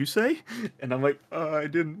 "What did you say?" And I'm like, "I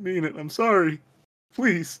didn't mean it. I'm sorry.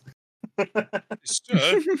 Please."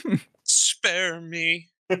 Sir, spare me.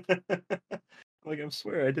 Like, I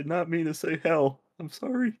swear I did not mean to say hell. I'm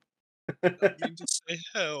sorry. I mean to say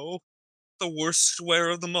hell. The worst swear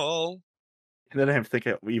of them all. And then I have to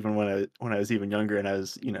think even when I was even younger and I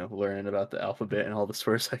was learning about the alphabet and all the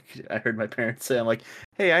swears I heard my parents say, I'm like,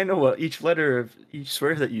 hey, I know what each letter of each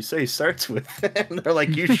swear that you say starts with. And they're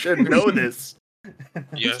like, you should know this.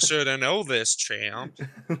 You should have know this, champ.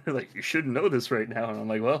 They're like, you should know this right now. And I'm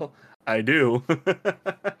like, well, I do.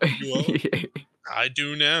 Well, I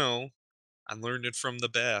do now. I learned it from the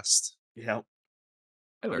best. Yeah.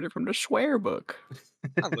 I learned it from the swear book.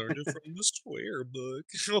 I learned it from the square book.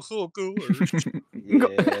 Of course.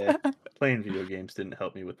 Yeah, playing video games didn't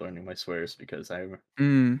help me with learning my swears because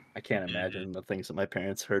Mm. I can't Mhm. imagine the things that my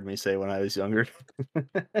parents heard me say when I was younger. I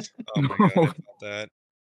Oh my god, I felt that.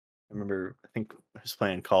 remember, I think I was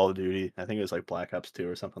playing Call of Duty. I think it was like Black Ops 2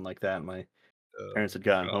 or something like that. And my parents Oh had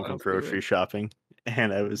gotten home god. from I'll do grocery it. shopping,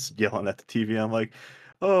 and I was yelling at the TV. I'm like,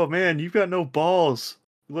 "Oh man, you've got no balls,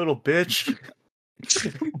 you little bitch!"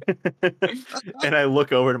 And I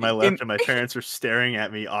look over to my In left, and my parents are staring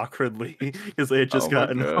at me awkwardly because they had just Oh my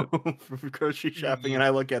gotten god. home from grocery shopping. Mhm. And I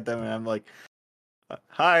look at them, and I'm like,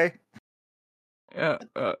 "Hi." Yeah,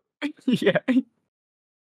 yeah,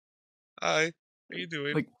 Hi. How you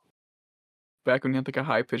doing? like, back when you had, like, a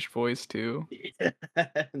high-pitched voice too. Yeah.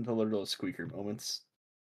 The little squeaker moments.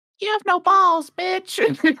 "You have no balls, bitch!"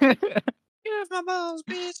 Get off my balls,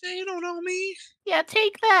 bitch. You don't know me. "Yeah,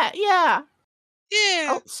 take that, yeah. Yeah.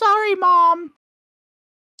 Oh, sorry, mom."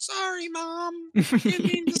 Sorry, mom. Didn't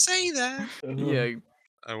mean to say that. Uh, Yeah,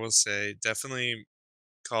 I will say, definitely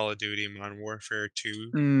Call of Duty Modern Warfare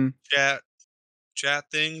 2 mm. chat chat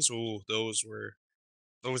things. Ooh, those were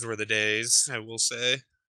the days, I will say.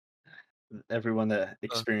 Everyone that Uh,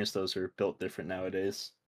 experienced those are built different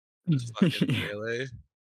nowadays. fucking Yeah. really.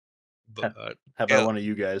 How, But how about one of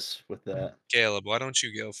you guys with that? Caleb, why don't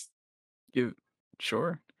you You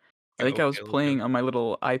Sure. I think go, I was Caleb, go? playing on my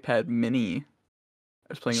little iPad mini.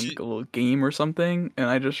 I was playing, like, a little game or something, and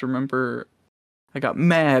I just remember I got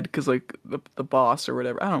mad because, like, the boss or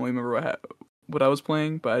whatever, I don't remember what I was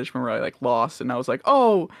playing, but I just remember I, like, lost, and I was like,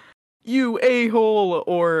 "Oh, you a-hole,"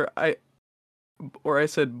 or I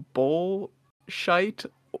said bullshite.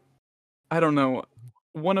 I don't know,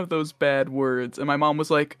 one of those bad words, and my mom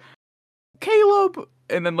was like, "Caleb!"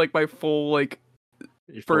 And then, like, my full, like,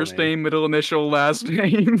 Your full first name. name, middle initial, last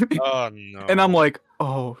name. Oh And I'm no. like,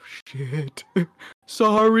 "Oh, shit.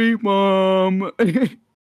 Sorry, mom."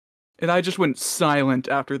 And I just went silent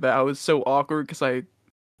after that. I was so awkward because I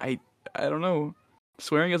I don't know.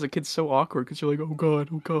 Swearing as a kid's so awkward because you're like, oh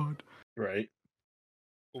god, Right.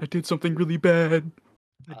 Oh, I did something really bad."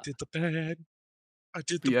 I did the bad. I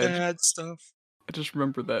did But the yeah, bad stuff. I just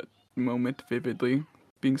remember that moment vividly,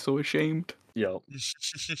 being so ashamed. Yo.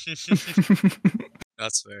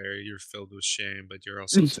 That's fair. You're filled with shame, but you're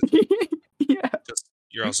also Yeah,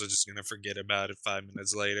 just gonna forget about it 5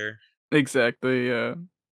 minutes later. exactly. Yeah.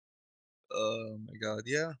 Oh my god,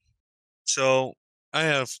 yeah. So I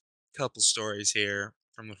have a couple stories here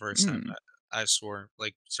from the first time Mm. I swore,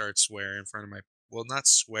 like started swearing in front of my well, not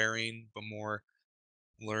swearing, but more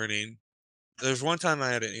learning. There's one time I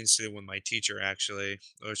had an incident with my teacher actually,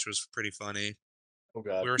 which was pretty funny. Oh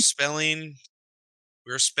God. We were spelling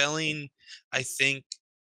we were spelling, I think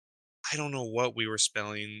I don't know what we were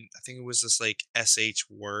spelling. I think it was just like SH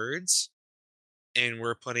words. And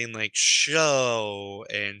we're putting like show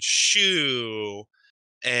and shoe.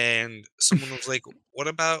 And someone was like, what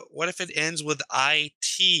if it ends with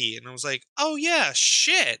IT? And I was like, oh yeah,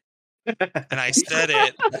 shit. And I said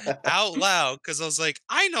it out loud because I was like,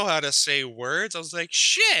 I know how to say words. I was like,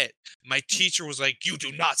 shit. My teacher was like, you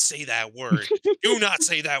do not say that word. Do not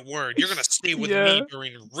say that word. You're going to stay with me Yeah.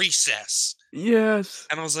 during recess. Yes.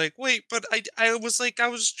 And I was like, wait, but I was like, I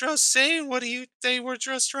was just saying what they were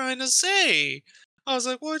just trying to say. I was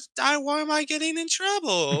like, why am I getting in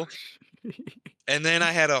trouble? And then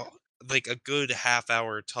I had a good half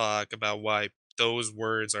hour talk about why those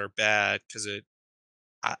words are bad because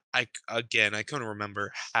again, I couldn't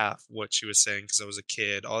remember half what she was saying because I was a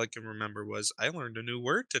kid. All I can remember was I learned a new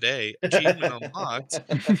word today. Achievement unlocked.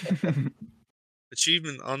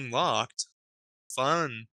 Achievement unlocked.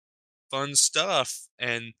 Fun. Fun stuff.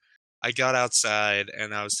 And I got outside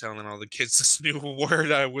and I was telling all the kids this new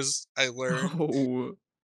word I learned. Oh.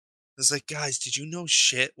 I was like, guys, did you know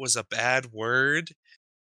shit was a bad word?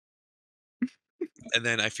 And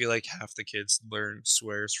then I feel like half the kids learned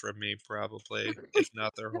swears from me probably, if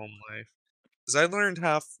not their home life. Because I learned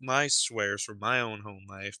half my swears from my own home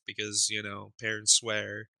life because, parents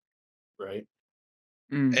swear. Right.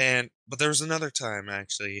 Mm. But there was another time I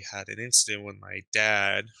actually had an incident with my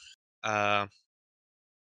dad. Uh,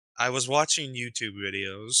 I was watching YouTube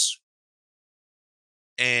videos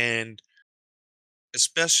and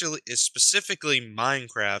specifically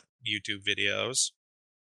Minecraft YouTube videos.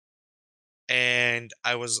 And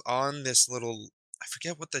I was on this little, I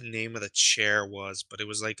forget what the name of the chair was, but it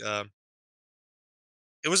was like it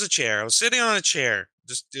was a chair. I was sitting on a chair.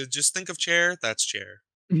 Just think of chair. That's chair.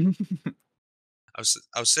 I was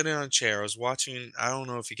sitting on a chair. I was watching. I don't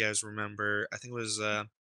know if you guys remember. I think it was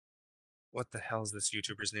what the hell is this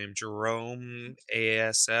YouTuber's name? Jerome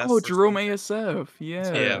ASF Oh, or Jerome something? ASF. Sounds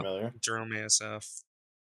Yeah, Yeah. familiar. Jerome ASF.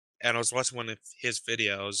 And I was watching one of his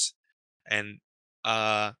videos, and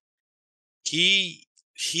uh, he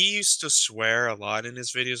he used to swear a lot in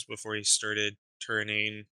his videos before he started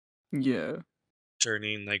turning Yeah.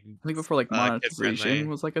 like I think before like kid monetization friendly.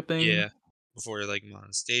 was like a thing. Yeah, before like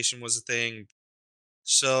monetization was a thing.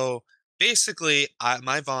 So basically,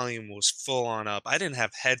 my volume was full on up. I didn't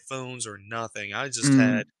have headphones or nothing.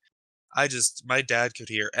 Mm. I just my dad could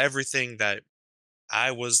hear everything that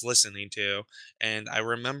I was listening to, and I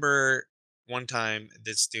remember one time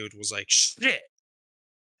this dude was like, "Shit,"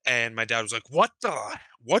 and my dad was like, What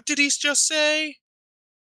did he just say?"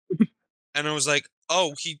 And I was like,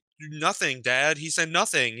 "Oh, he nothing, Dad. He said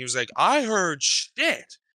nothing." He was like, "I heard shit."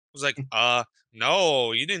 I was like,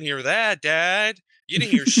 no, you didn't hear that, Dad. You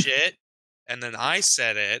didn't hear shit." And then I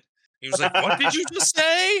said it. He was like, "What did you just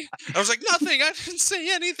say?" I was like, "Nothing. I didn't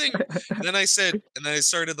say anything." And then I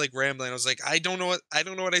started like rambling. I was like, I don't know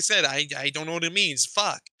what I said. I don't know what it means.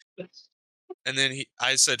 Fuck." And then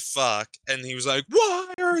I said fuck, and he was like,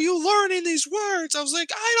 "Why are you learning these words?" I was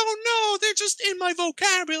like, "I don't know. They're just in my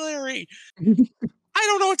vocabulary. I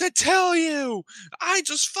don't know what to tell you. I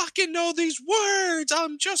just fucking know these words.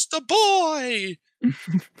 I'm just a boy."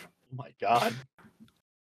 Oh my god.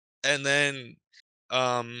 And then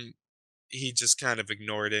um he just kind of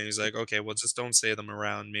ignored it. He's like, "Okay, well just don't say them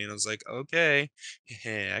around me." And I was like, "Okay.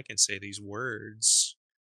 Yeah, I can say these words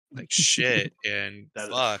like shit and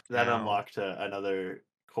fuck That now." unlocked another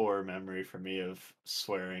core memory for me of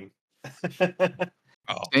swearing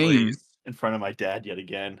Oh, Same. please. in front of my dad yet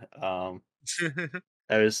again.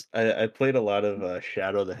 I played a lot of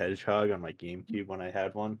Shadow the Hedgehog on my GameCube when I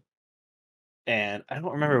had one, and I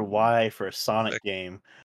don't remember why for a Sonic Sick. game,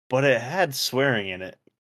 but it had swearing in it.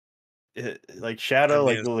 Like I Shadow,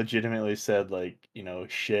 mean, like legitimately said like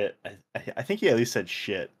shit. I think he at least said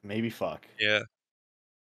shit, maybe fuck. yeah.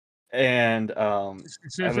 And I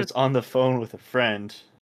was on the phone with a friend.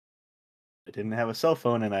 I didn't have a cell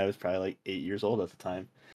phone, and I was probably like 8 years old at the time.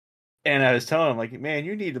 And I was telling him, like, man,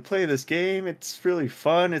 you need to play this game. It's really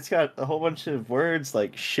fun. It's got a whole bunch of words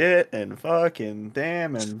like shit and fuck and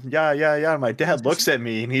damn and yeah, yeah, yeah. And my dad looks at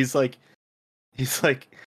me and he's like,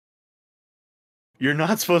 you're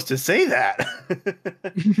not supposed to say that.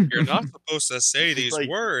 You're not supposed to say He's these like, and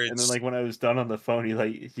then words. like when I was done on the phone, he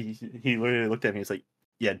literally looked at me. He's like,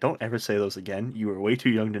 yeah, don't ever say those again. You were way too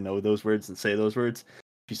young to know those words and say those words.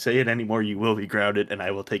 If you say it anymore, you will be grounded, and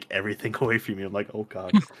I will take everything away from you. I'm like, oh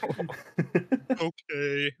god.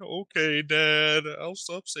 Okay, okay, Dad. I'll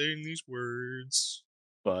stop saying these words.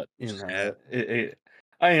 But Yeah,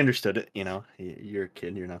 I understood it. You're a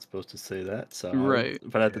kid. You're not supposed to say that. Right.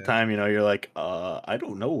 But at the yeah. time, you're like, I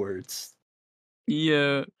don't know words.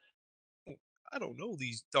 Yeah. I don't know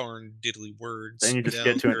these darn diddly Then words you just get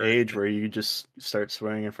down to an here. age where you just start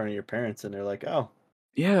swearing in front of your parents, and they're like, oh,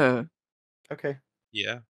 Yeah. okay.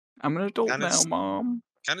 Yeah, I'm an adult kind of now, mom.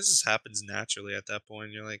 kind of just happens naturally at that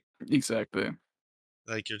point. You're Exactly.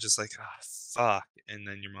 you're just like, ah, fuck, and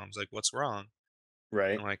then your mom's like, "What's wrong?"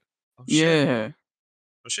 Right. I'm like, "Oh shit, Yeah.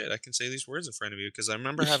 oh shit, I can say these words in front of you." Because I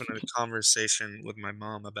remember having a conversation with my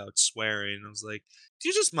mom about swearing. I was like, "Do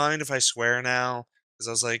you just mind if I swear now?" Because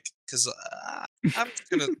I was like, "Because I'm just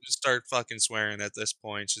gonna start fucking swearing at this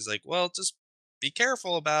point." She's like, "Well, just be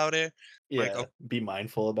careful about it." I'm like, Yeah. Be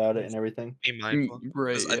mindful about it and everything. be mindful.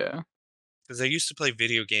 Right, yeah. Because I used to play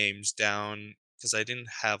video games down because I didn't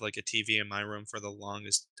have, like, a TV in my room for the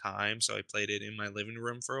longest time, so I played it in my living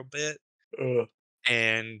room for a bit, Ugh.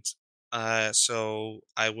 and, so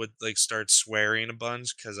I would, like, start swearing a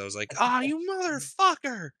bunch because I was like, "Ah, you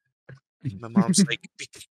motherfucker!" My mom's like,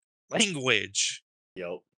 Language."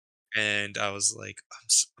 Yep. And I was like,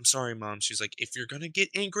 I'm sorry, Mom." She's like, "If you're gonna get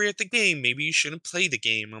angry at the game, maybe you shouldn't play the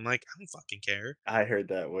game." I'm like, "I don't fucking care." I heard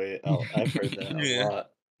that way. I've heard that a Yeah.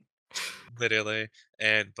 lot. Literally,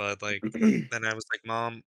 then I was like,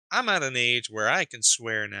 "Mom, I'm at an age where I can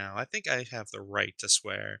swear now. I think I have the right to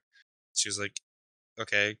swear." She was like,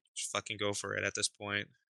 "Okay, just fucking go for it at this point."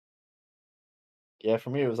 Yeah,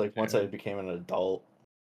 for me, it was like once Yeah, I became an adult,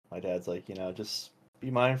 my dad's like, just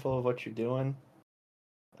be mindful of what you're doing.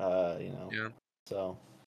 Uh, you know, yeah, so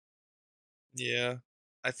yeah.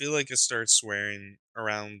 I feel like I started swearing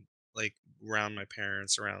around my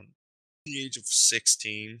parents around the age of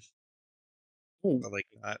 16, Ooh,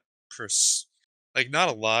 but, not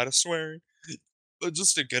a lot of swearing, but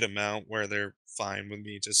just a good amount where they're fine with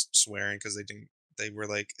me just swearing because they were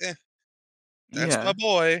like, "Eh, that's my yeah.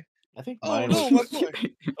 boy. I think Oh, mine no, was my just, boy.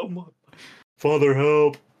 oh my, father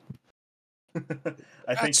help. I think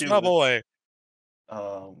That's it my was boy."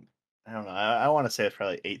 um I don't know. I want to say it's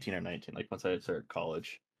probably 18 or 19. Like once I started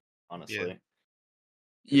college, Yeah, honestly.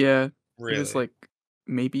 Yeah, it was really, like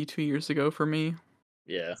maybe 2 years ago for me.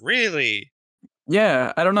 Yeah. really.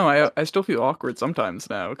 Yeah, I don't know. Uh, I still feel awkward sometimes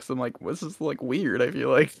now because I'm like, this is like weird. I feel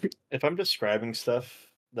like. If I'm describing stuff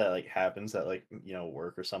that like happens at like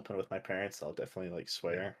work or something with my parents, I'll definitely like yeah,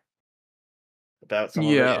 swear about some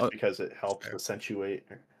of it yeah, Yeah, just because it helps fair. accentuate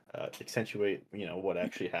what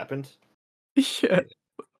actually happened. yeah. Yeah.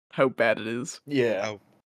 How bad it is. Yeah. How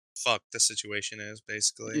fucked the situation is,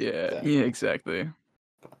 basically. Yeah, Exactly. exactly.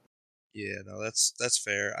 Yeah, no, that's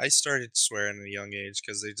fair. I started swearing at a young age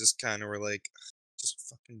because they just kind of were like, just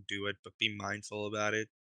fucking do it, but be mindful about it.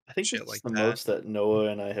 I think Shit that's like the that. most that Noah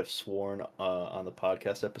and I have sworn on the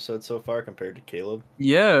podcast episode so far compared to Caleb.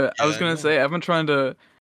 Yeah, I Yeah, was I gonna know. say I've been trying to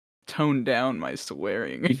tone down my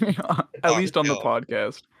swearing, at Oh, least on the Caleb,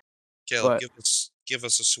 podcast. Caleb, But give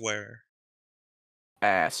us a swear.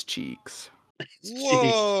 ass cheeks. Jeez.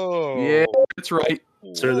 Yeah, Whoa, that's right.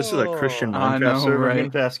 Sir, this is a Christian whoa. I Minecraft know, server. I'm going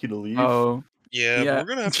right? to ask you to leave. Oh, Yeah, but yeah. we're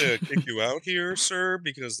gonna have to kick you out here, sir,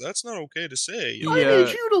 because that's not okay to say, you I know? need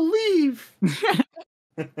Yeah. you to leave.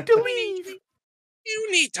 To We need leave.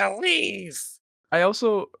 you need to leave. I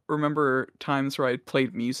also remember times where I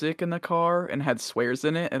played music in the car and had swears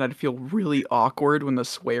in it, and I'd feel really awkward when the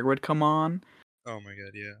swear would come on. Oh my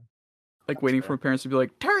god, yeah. Like That's waiting for fair. my parents to be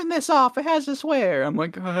like, "Turn this off! It has a swear." I'm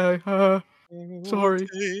like, sorry.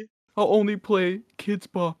 Okay. I'll only play kids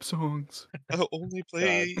pop songs." I'll only God.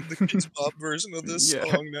 play the Kids Bop version of this Yeah,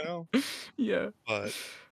 song now. yeah, But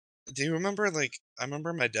do you remember, like, I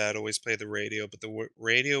remember my dad always played the radio, but the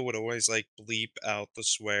radio would always, like, bleep out the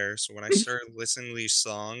swear. So when I started listening to these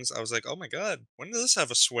songs, I was like, oh my god, when does this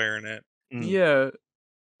have a swear in it? Mm, yeah.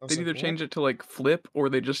 I was They'd like, either what? change it to like flip or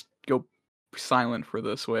they just go silent for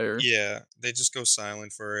the swear. Yeah, they just go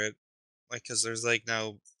silent for it. Like, cause there's like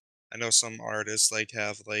now, I know some artists like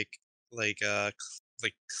have like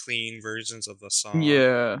clean versions of the song,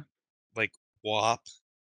 Yeah. like WAP.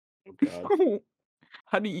 oh God.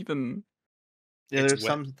 How do you even? Yeah, It's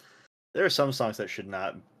wet. there are some songs that should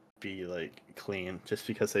not be like clean just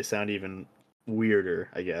because they sound even weirder,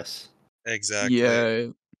 I guess. Exactly. Yeah,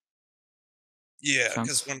 Yeah,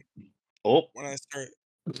 cause sounds. Oh, when I start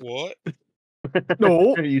what?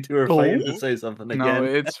 No, you two are fighting no, to Oh, say something no,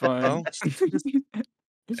 again. it's fine. oh.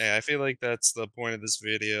 Hey, I feel like that's the point of this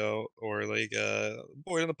video, or like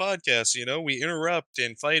point of the podcast. You know, we interrupt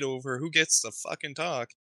and fight over who gets to fucking talk.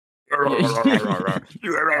 Yeah.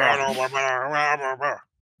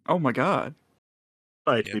 Oh my god.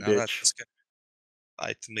 Fight Yeah, me, now that's bitch. just gonna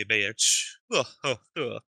fight me, bitch. Ugh, ugh,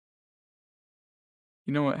 ugh.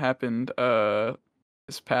 You know what happened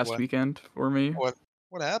this past What? weekend for me? What?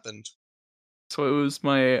 What happened? So it was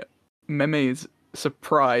my meme's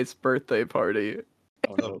surprise birthday party.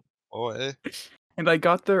 Oh Oh no. boy. And I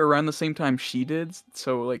got there around the same time she did.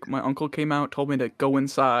 So like my uncle came out, told me to go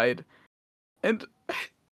inside. And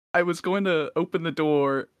I was going to open the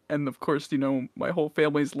door, and of course, my whole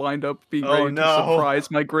family's lined up being Oh ready to no.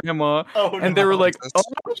 surprise my grandma. Oh And they were no. like, "Oh,"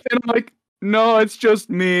 Jesus. and I'm like, "No, it's just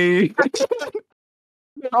me."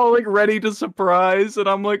 They're all like ready to surprise, and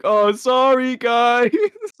I'm like, "Oh, sorry, guys."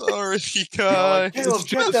 Sorry, They're all like, guys. It's Caleb,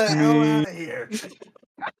 get just the hell out me. of here.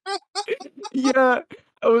 Yeah,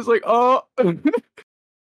 I was like, "Oh,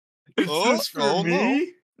 Is Oh this for no, no.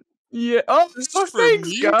 me? yeah. Oh, This is for thanks,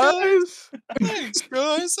 me, guys. guys." Thanks,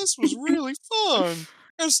 guys. This was really fun.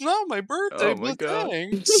 It's not my birthday, Oh my but god.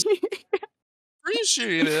 thanks.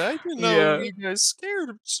 Appreciate it. I didn't know Yeah. you guys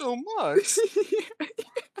scared so much.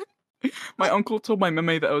 My uncle told my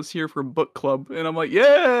meme that I was here for book club, and I'm like,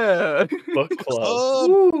 yeah, Book club. Club.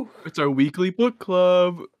 Woo. it's our weekly book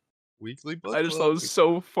club. Weekly book I just thought it club. was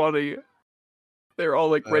so funny. They're all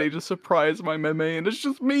like Uh, ready to surprise my meme, and it's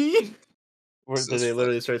just me. Where this did is they fun.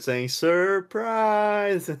 literally start saying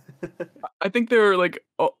surprise? I think they were like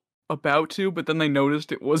about to, but then they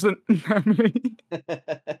noticed it wasn't me.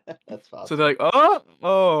 That's So they're possible. like,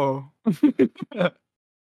 oh.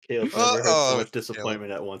 Caleb's never heard so Uh-oh, much Caleb.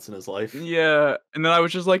 disappointment at once in his life. Yeah, and then I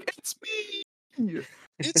was just like, it's me.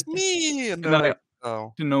 It's me. And And they're then I like,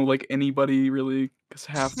 oh, didn't know like anybody really, because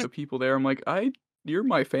half the people there, I'm like, you're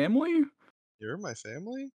my family. you're my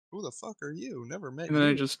family? Who the fuck are you? Never met And then I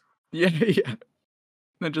you. just, yeah, yeah. And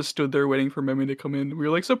I just stood there waiting for Mimi to come in. We were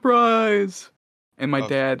like, surprise! And my Okay.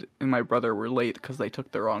 dad and my brother were late because they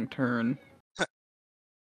took the wrong turn.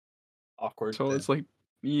 Awkward. So it's like,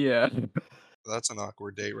 yeah. That's an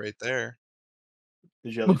awkward date right there.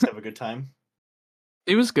 Did you at least have a good time?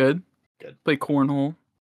 It was good. Good. Played cornhole.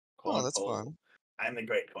 Oh, that's Cornhole. fun. I'm the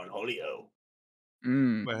great cornholio.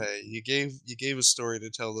 Mm. But hey, you gave a story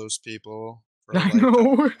to tell those people for a I lifetime.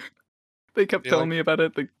 know. They kept Feel telling like me about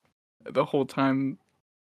it the whole time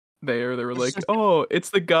there. They were like, "Oh, it's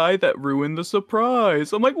the guy that ruined the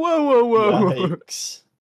surprise." I'm like, "Whoa, whoa, whoa! Yikes.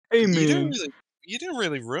 Hey, you didn't man." really you didn't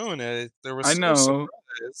really ruin it. There was I still a know.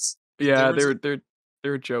 surprise. There Yeah, was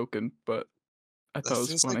they're joking, but I thought it that was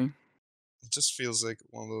feels like funny. it just feels like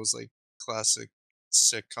one of those like classic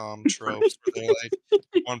sitcom tropes where they're like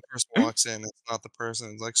one person walks in, it's not the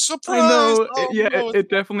person, it's like I surprise! know. Oh Yeah, no, it's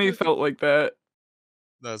it not definitely you. felt like that.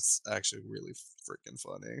 That's actually really freaking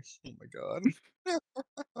funny. Oh my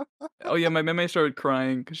god. Oh yeah, my meme started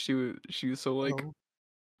crying because she was so like Oh,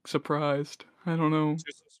 surprised. I don't know.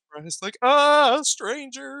 she's so surprised, like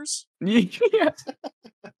strangers. Yeah,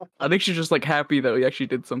 I think she's just like happy that we actually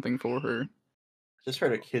did something for her. Just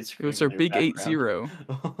heard a kid It was screaming her in your big background.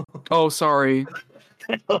 8-0. Oh, sorry.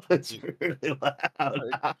 It's You, really loud.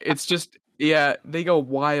 like, It's just yeah, they go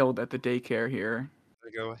wild at the daycare here.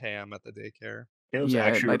 they go ham at the daycare. Caleb's Yeah,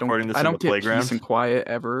 actually I don't recording I this in the don't get peace playground. and quiet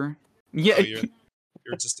ever. Oh, Yeah,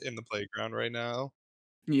 you're just in the playground right now.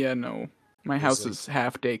 yeah, no. My There's house like is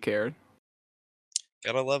half daycare.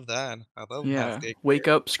 gotta love that. I love half Yeah, wake daycare.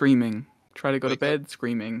 up screaming. Try to go to Wake up bed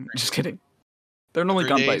screaming. Just screaming kidding. They're normally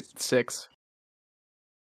every gone day. by 6.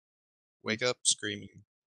 Wake up screaming.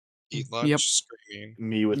 Eat Yep. lunch screaming.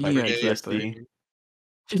 Me with my Every Yeah, day exactly.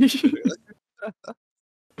 PTSD. screaming.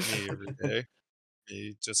 Me every day.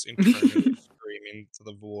 Me just eternally screaming to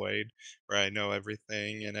the void where I know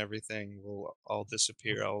everything and everything will all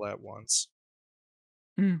disappear all at once.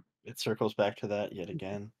 Mm. It circles back to that yet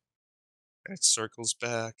again. It circles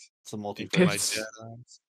back It's a into my multiverse. It's dead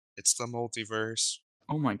eyes. It's the multiverse.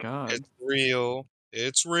 oh my god. It's real.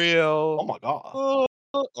 It's real. Oh my god. Oh,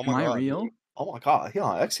 oh Am my I god, dude. real? Oh my god. He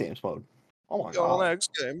on X Games mode. Oh my Y'all god. next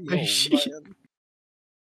game, no man.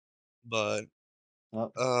 But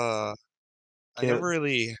Oh, uh I never Caleb.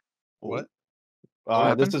 really Oh. what? Oh,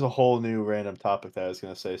 What This happened? is a whole new random topic that I was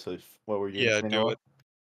gonna say. So, what were you gonna yeah, say, do Noah? it.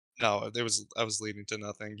 No, there was I was leading to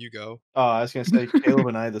nothing. You go. I was gonna say Caleb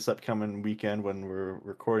and I this upcoming weekend when we're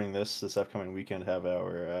recording this upcoming weekend have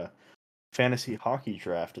our fantasy hockey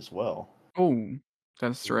draft as well. Oh,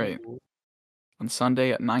 that's right. Ooh, On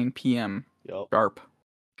Sunday at 9 p.m. Yep. sharp.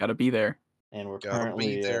 Gotta be there. And we're gotta be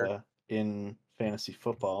currently there. in fantasy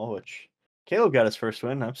football, which Caleb got his first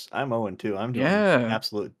win. I'm 0-2. I'm doing Yeah,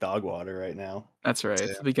 absolute dog water right now. that's right. It's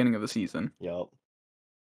the Damn. beginning of the season. Yep.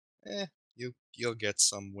 You'll get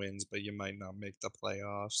some wins, but you might not make the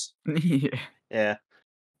playoffs. Yeah, Yeah.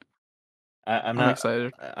 I'm I'm not.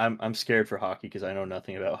 excited. I'm scared for hockey because I know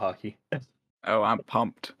nothing about hockey. Oh, I'm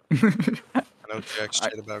pumped. I know jack I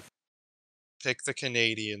shit about pick the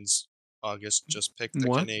Canadians. August, just pick the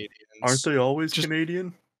what? Aren't Canadians. they always Just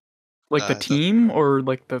Canadian? like the That's team or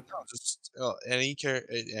like the no, just any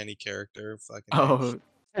character, fucking A. oh,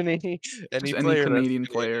 Any just any any player that's Canadian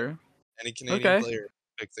Canadian. player. Any Canadian Okay. player,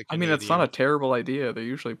 pick the I mean, that's not a Canadians. terrible idea. They're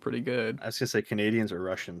usually pretty good. I was gonna say Canadians or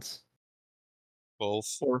Russians.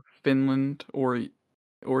 Both Or Finland or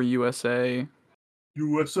USA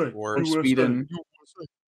USA. or or Sweden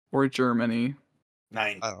or Germany.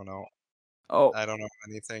 9. I don't know. Oh, I don't know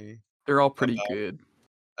anything they're all pretty about good.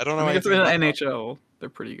 I don't I know mean, if they're anything in the about NHL, they're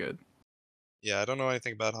pretty good. yeah, I don't know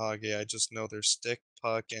anything about hockey. I just know there's stick,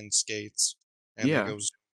 puck, and skates, and they Yeah. go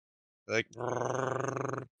like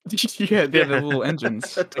Yeah, they have the Yeah, little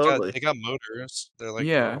engines. totally. they got motors. They're like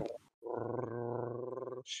Yeah.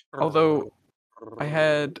 Although I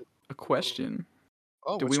had a question.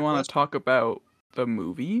 oh, Do what's we your want to question? talk about the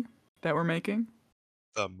movie that we're making?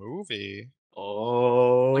 The movie.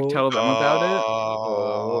 Like Oh, tell them about it?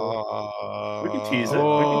 oh. We can tease it.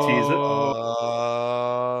 We can tease it. Oh.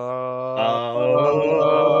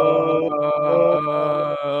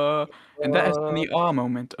 Oh. And that has been the awe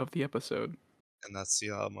moment of the episode. and that's the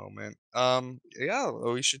moment. Yeah,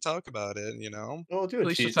 well, we should talk about it. You know, We'll do At a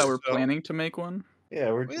least that's how teaser. we're so planning to make one.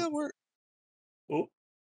 Yeah, we're. yeah, we're Oh,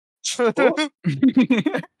 oh,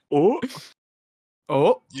 oh,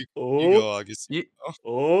 Oh, you oh, go, August. ye- Oh,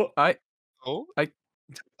 oh. I oh, I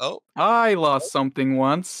oh, I lost something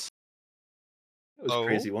once. It was oh.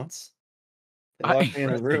 crazy once. They locked I me in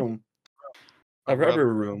a room, A a rubber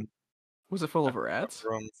rubber room. room. was it full A of rats?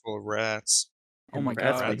 rubber room full of rats. Oh my And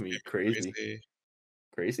rats god. make Rats me make me crazy. crazy.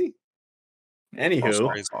 Crazy? Most Anywho,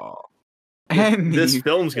 crazy. this Any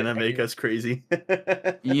film's gonna make us crazy.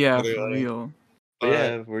 yeah, for Literally. real. But But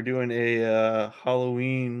yeah, we're doing a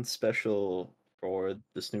Halloween special for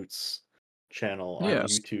the Snoots channel on Yeah.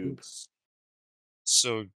 YouTube.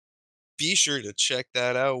 so be sure to check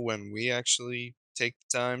that out when we actually take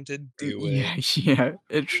the time to do it. Yeah, yeah.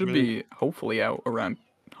 It We should really, be hopefully out around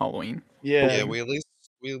Halloween. Yeah, yeah, we at least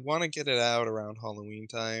we want to get it out around Halloween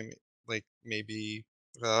time, like maybe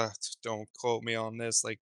Don't quote me on this,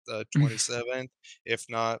 like the 27th, if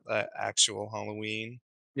not actual Halloween.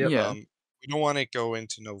 Yep. Yeah. We don't want to go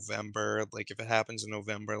into November. Like if it happens in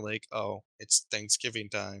November, like oh, it's Thanksgiving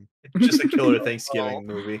time. Just a killer Oh, Thanksgiving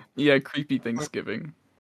movie. Yeah, creepy Thanksgiving.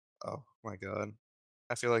 oh my god.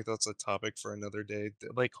 I feel like that's a topic for another day.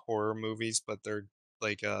 Like horror movies, like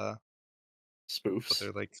but Spoofs.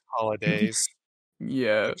 they're like holidays,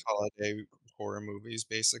 Yeah, like holiday horror movies,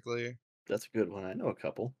 basically. That's a good one. I know a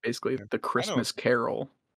couple. basically Yeah. the I know Christmas Carol.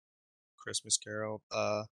 Christmas Carol,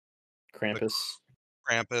 the Krampus.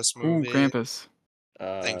 Krampus Ooh, movie, Krampus.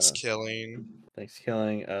 Uh, Thanksgiving,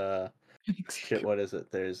 Thanksgiving. Shit. What is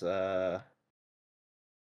it? There's why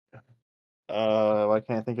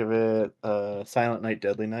can't I think of it? Silent Night,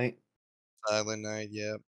 Deadly Night. Silent Night.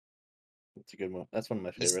 Yeah. That's a good one. That's one of my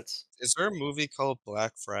Is favorites. is there a movie called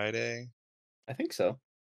Black Friday? I think so.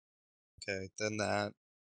 Okay, then that.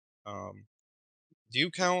 Um, do you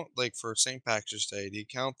count like for St. Patrick's Day? Do you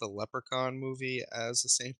count the Leprechaun movie as a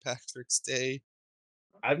St. Patrick's Day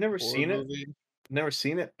I've never horror seen it. movie? Never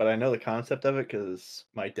seen it, but I know the concept of it because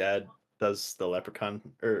my dad does the Leprechaun,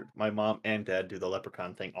 or my mom and dad do the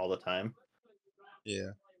Leprechaun thing all the time.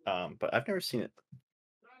 Yeah, But I've never seen it.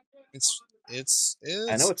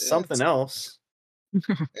 I know it's something else,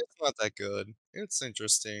 it's not that good. It's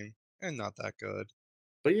interesting and not that good.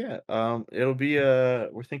 but yeah, it'll be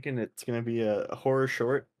we're thinking it's gonna be a horror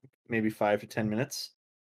short, maybe 5 to 10 minutes.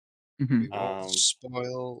 Mhm.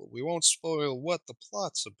 Um, We won't spoil what the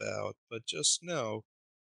plot's about, but just know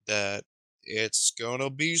that it's gonna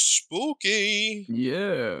be spooky.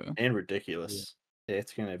 Yeah. and Yeah. ridiculous.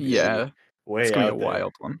 It's gonna It, be Yeah. It's way gonna be a out there.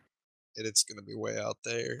 wild one. it's gonna be way out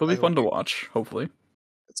there. It'll be I fun hope to you watch, hopefully.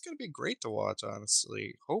 It's gonna be great to watch,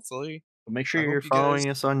 honestly. Hopefully. But make sure I you're hope you guys following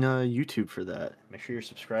us on YouTube for that. Make sure you're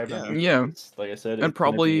subscribed on Yeah, YouTube. Yeah, It's like I said, and it's gonna be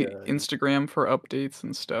probably Instagram for updates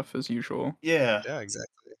and stuff as usual. yeah. yeah,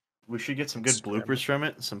 exactly. We should get some good Instagram. bloopers from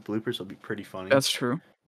it. Some bloopers will be pretty funny That's true.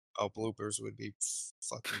 Oh, bloopers would be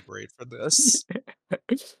fucking great for this.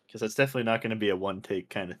 because it's definitely not going to be a one take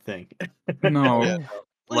kind of thing. Oh yeah, No. no.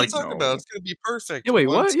 What are you Like talking about? No. It's gonna be perfect. Yeah, wait,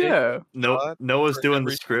 One what? take, Yeah. one no, shot Noah's for doing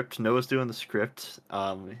the every time. script. Noah's doing the script.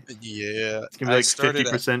 Yeah, It's gonna be I like started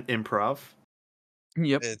at 50% improv.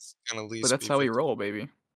 Yep. it's gonna at But least that's be how we 50, roll, baby.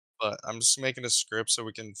 but I'm just making a script so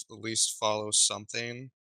we can at least follow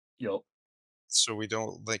something. Yup. So we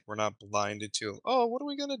don't like we're not blinded to, oh, what are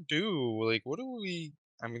we gonna do? Like what do we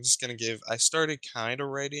I'm just gonna give I started kind of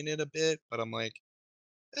writing it a bit, but I'm like,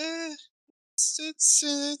 eh,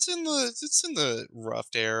 it's in the rough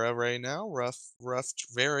era right now.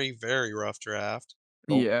 Very very rough draft.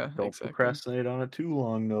 Don't Yeah, don't exactly. procrastinate on it too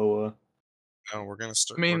long, Noah. No, we're gonna I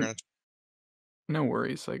start. mean, no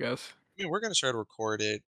worries, I guess. We're gonna try to record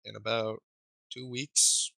it in about 2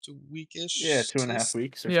 weeks, Yeah, 2 weekish. 2.5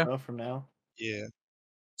 weeks or Yeah. so from now. Yeah.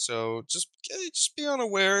 So just be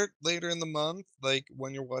unaware later in the month, like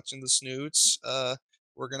when you're watching the snoots.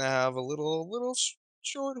 We're gonna have a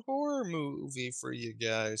short horror movie for you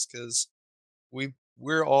guys because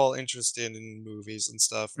we're all interested in movies and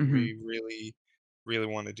stuff, and Hmm. we really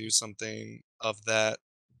want to do something of that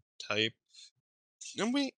type.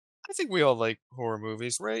 And I think we all like horror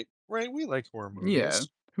movies, right? Right? We like horror Yeah.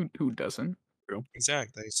 movies. Who doesn't? True.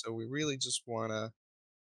 Exactly. So we just wanna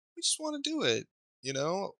do it. You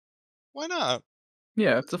know? Why not?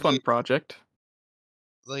 Yeah, it's a fun Like project.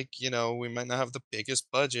 we might not have the biggest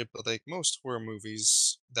budget, but like most horror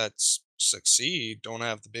movies that succeed don't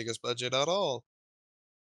have the biggest budget at all.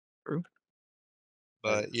 True.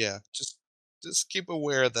 Right. But yeah, just keep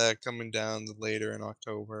aware of that coming down later in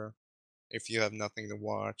October if you have nothing to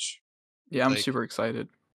watch. Yeah, I'm Like super excited.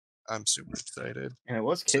 I'm super excited. And it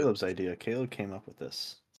was So Caleb's idea. Caleb came up with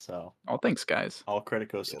this. So Oh, thanks, guys. all credit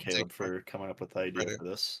goes to you'll take Caleb my for coming up with the idea credit. for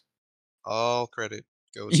this. All credit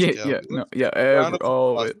goes to Yeah, Cal. yeah, no, Let's yeah, round of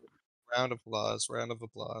all of applause. it. Round of applause. Round of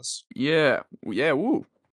applause. Yeah, yeah, woo.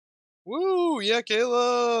 Woo! Yeah,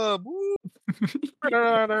 Caleb. Woo!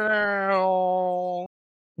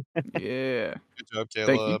 Yeah. Good job, Thank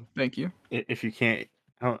you, Caleb. thank you. If you can't,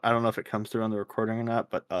 I don't know if it comes through on the recording or not,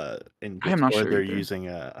 but in I am not Discord sure they're either. using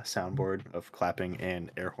a soundboard of clapping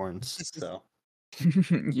and air horns. So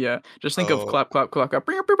Yeah, just think of Oh, clap, clap, clap, clap.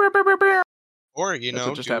 Beow, beow, beow, beow, beow, beow. or That's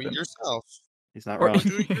what just do it happened. yourself. he's not Or wrong.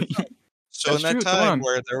 Do it yourself. So in that's that true. Come time on.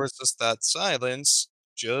 where there was just that silence,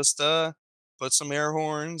 just put some air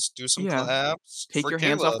horns, do some Yeah, claps take for your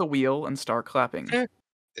hands off Caleb. the wheel and start clapping.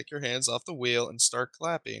 Take your hands off the wheel and start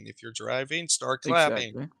clapping. If you're driving, start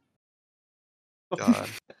clapping. Exactly. God,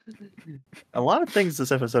 A lot of things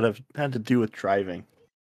this episode have had to do with driving,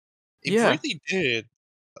 it Yeah. really did.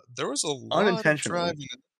 There was a lot of unintentionally. driving.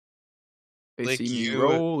 They like see me you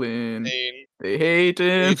rolling. saying, They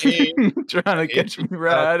hating. "Hey, Trying I to hate catch me these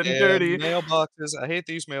riding goddamn dirty. mailboxes. I hate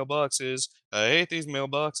these mailboxes. I hate these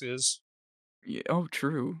mailboxes." Yeah, oh,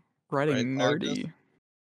 true. Right, Riding August? nerdy.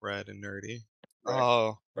 Red and nerdy. Right.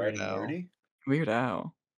 Oh, Weird Riding Al. nerdy. Weird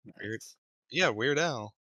Al. Weird. Nice. Yeah, Weird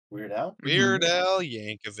Al. Weird Al. Mhm. Weird Al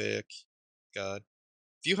Yankovic. God.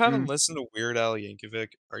 If you haven't Mm. listened to Weird Al Yankovic,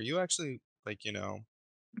 are you actually,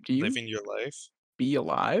 Do you living your life? be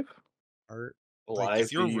alive? Or, Live BUB.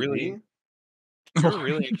 if you're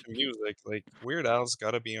really into music, Weird Al's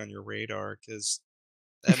gotta be on your radar, because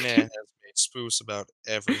that man has made spoofs about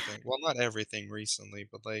everything. Well, not everything recently,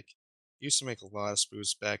 but, he used to make a lot of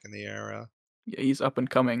spoofs back in the era. Yeah, he's up and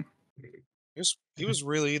coming. He was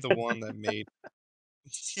really the one that made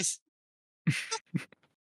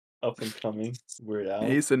Up and coming. Weird Al.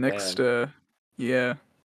 He's the next, Man, yeah.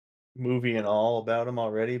 movie and all about him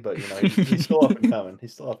already, but he's still up and coming.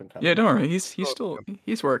 He's still up and Yeah, coming. don't worry. He's Oh, still yeah.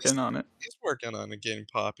 he's working on it. He's working on it getting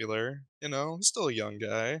popular, he's still a young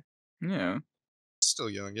guy. Yeah. Still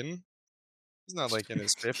youngin'. He's not, in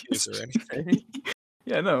his 50s He's- or anything.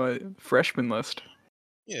 yeah, no, freshman list.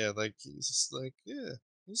 Yeah, he's just yeah.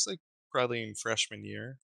 He's, probably in freshman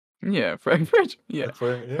year. Yeah, yeah, That's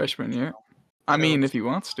where. Yeah. freshman year. You I know, mean, if he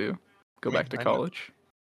wants to go I mean, back to I know. college.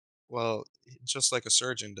 Well, just like a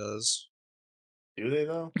surgeon does. Do they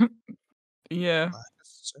though? Yeah. Like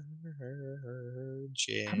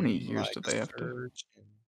a How many surgeon, years like do a they have to? surgeon.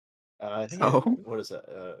 I think Oh, what is that?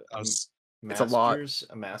 I was it's a lot.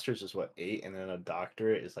 A master's is what, 8, and then a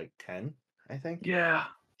doctorate is like 10. I think. Yeah.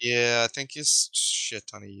 Yeah, I think it's shit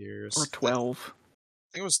ton of Or years. I 12.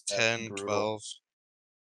 think it was That's 10, brutal. 12.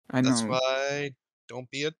 I That's know. why don't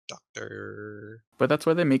be a doctor. But that's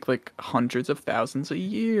why they make like hundreds of thousands a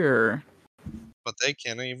year. But they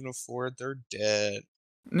can't even afford their debt.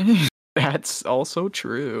 That's also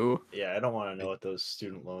true. Yeah, I don't want to know Like, what those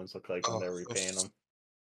student loans look like when oh, they're repaying them.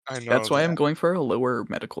 I know That's why I'm that. going for a lower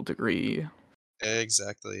medical degree.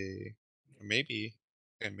 Exactly. Maybe.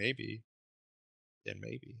 And maybe. And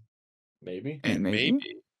maybe. Maybe. And And maybe.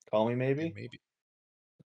 maybe. Call me And maybe. maybe.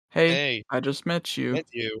 Hey, Hey, I just met you. met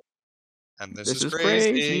you. And this This is is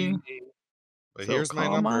crazy. crazy. But So here's my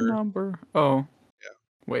call my number. number. Oh, Yeah.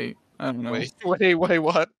 wait. I don't know. Wait, what?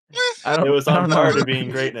 It was I on don't par know. to being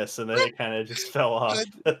greatness, and then it kind of just fell off.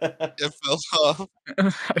 It fell off.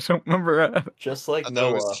 I don't remember. Just like I thought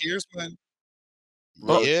it was Noah. here's my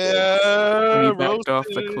Roasted. And yeah he backed off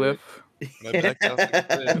the roasted. cliff. And I backed off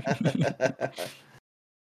the cliff.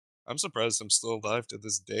 I'm surprised I'm still alive to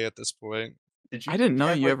this day at this point. Did I you didn't know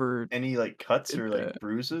have you like ever any like cuts did or like that.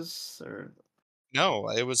 bruises or? No,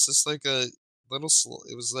 it was just like a little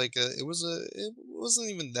it was like it wasn't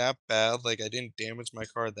even that bad. I didn't damage my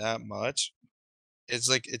car that much. It's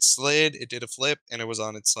like it slid, it did a flip, and it was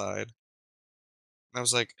on its side. And I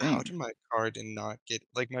was like, how Dang. did my car did not get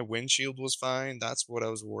my windshield was fine. That's what I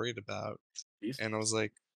was worried about. Jesus. And I was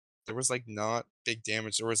like, there was not big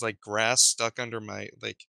damage. There was grass stuck under my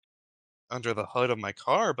under the hood of my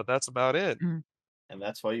car, but that's about it. Mm. And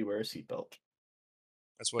that's why you wear a seatbelt.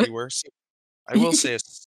 That's why you wear I will say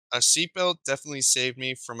a seatbelt definitely saved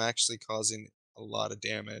me from actually causing a lot of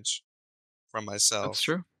damage from That's myself.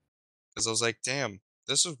 true. Because I was like, damn,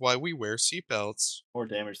 this is why we wear seatbelts. More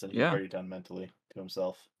damage than he's Yeah. already done mentally to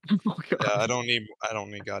himself. Oh Yeah, god. I don't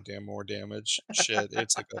need goddamn more damage. Shit,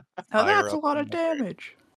 it's like a Now fire that's a up lot in of my brain.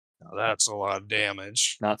 damage. Now that's a lot of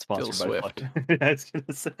damage. Not Phil sponsored by Swift. Flex. I was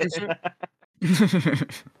gonna say.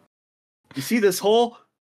 You see this hole?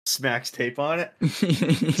 Smacks tape on it.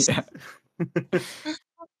 Yeah.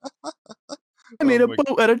 I made Oh a my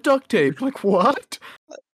boat out of duct tape. Like what?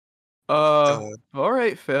 god. All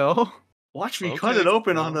right, Phil. Watch me cut Okay, it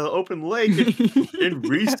open on Phil. the open lake and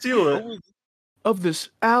reseal it. Oh, Of this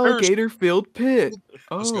alligator-filled pit.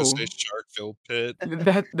 I was gonna say Oh, shark-filled pit.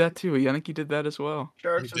 that too. Yannick did that as well. He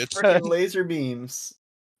Sharks with did that. freaking laser beams.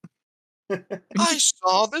 I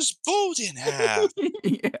saw this boat in half.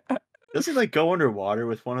 Yeah, Does he like go underwater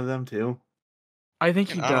with one of them too? I think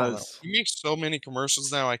he I don't know. does. He makes so many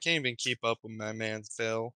commercials now. I can't even keep up with my man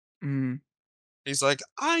Phil. Mm. He's like,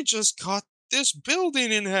 I just cut this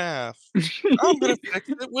building in half. I'm gonna fix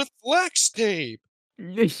it with flex tape.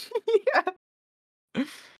 Yeah.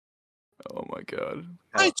 Oh my god.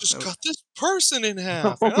 I just cut this person in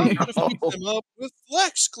half, and I'm gonna fix no. him up with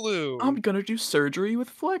flex glue. I'm gonna do surgery with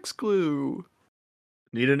flex glue.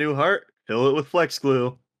 Need a new heart? Fill it with flex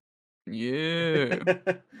glue. Yeah.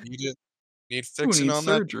 Need it? Need Who fixing needs on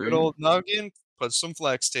that good surgery? old noggin? Put some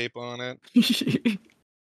flex tape on it.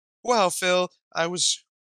 Wow, Phil,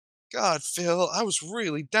 God, Phil, I was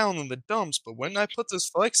really down in the dumps, but when I put this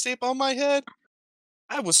flex tape on my head,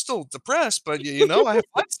 I was still depressed, but you know, I have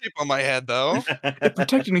flex tape on my head though. It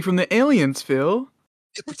protected me from the aliens, Phil.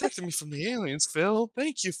 It protected me from the aliens, Phil.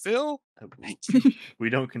 Thank you, Phil. Thank you. We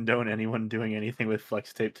don't condone anyone doing anything with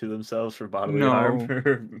flex tape to themselves for bodily harm.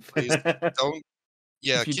 No. Please don't.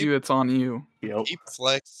 Yeah, If you do, it's on you. Yep. keep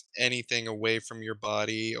flex anything away from your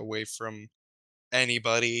body, away from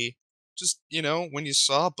anybody. Just, you know, when you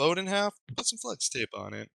saw a boat in half, put some flex tape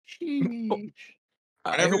on it. Oh, Sheesh.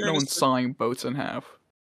 I Whenever hope you're no in a one's sawing boats in half.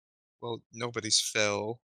 well, nobody's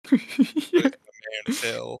Phil. Yeah. Nobody's the man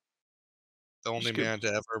Phil. The only Just get- man to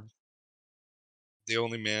ever the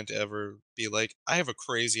only man to ever be like, I have a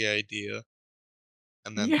crazy idea.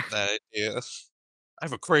 And then Yeah. that idea I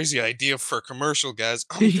have a crazy idea for a commercial, guys.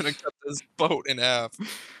 I'm gonna cut this boat in half.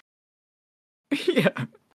 Yeah.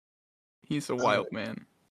 He's a Uh, wild man.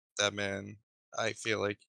 that man, I feel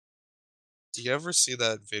like do you ever see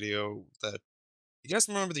that video that you guys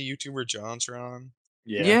remember the YouTuber JonTron?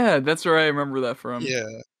 Yeah. Yeah, that's where I remember that from.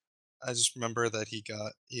 Yeah. I just remember that he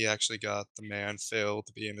actually got the man Phil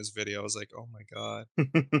to be in his video. I was like, "Oh my god,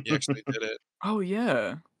 he actually did it." Oh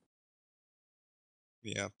yeah.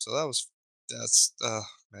 Yeah, so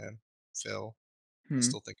man, Phil. I Hmm.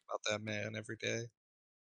 still think about that man every day.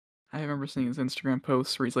 I remember seeing his Instagram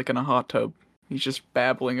posts where he's like in a hot tub. He's just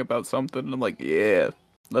babbling about something, and I'm like, yeah,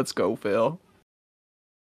 let's go, Phil.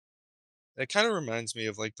 It kind of reminds me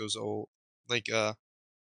of like those old like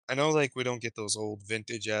I know like we don't get those old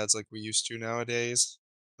vintage ads like we used to nowadays.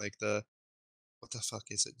 Like the what the fuck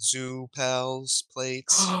is it? Zoo Pals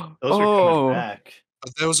plates. Those are coming Oh, back.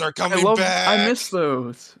 But those are coming I back. miss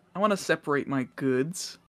those. I want to separate my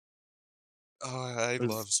goods. Oh, I I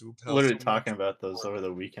love was Zoo Pals literally so much. talking about those over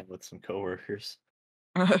the weekend with some coworkers.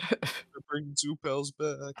 They're bringing Zoo Pals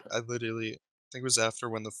back. I literally, I think it was after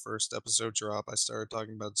when the first episode dropped, I started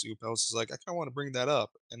talking about Zoo Pals. It's like, I kind of want to bring that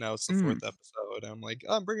up. And now it's the Mm. fourth episode. And I'm like,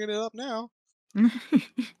 I'm bringing it up now.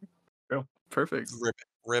 True. Perfect.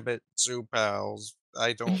 Ribbit, Zoo Pals.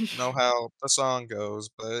 I don't know how the song goes,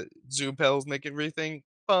 but Zoo Pals make everything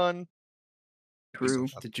fun. True.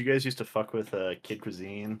 Did you guys used to fuck with Kid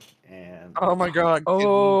Cuisine and Oh my god,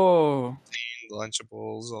 Oh,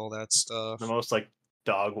 Lunchables, all that stuff. the most like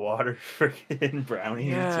dog water freaking brownies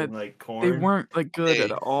yeah. and like They corn? weren't like good at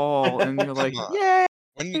Hey, all, and you're come like, on.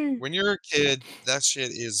 yay! When you're a kid, that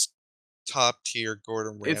shit is top tier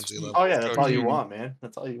Gordon It's Ramsay level Oh yeah, that's all you cooking. mhm, want, man.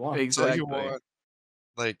 That's all you want. That's all you exactly. want.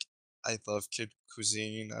 Like, I love Kid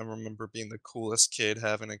Cuisine. I remember being the coolest kid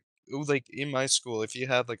having a ooh, like in my school, if you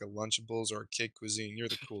had like a Lunchables or a Kid Cuisine, you're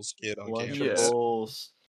the coolest kid on Yeah, campus. Lunchables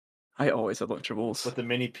I always had Lunchables. with the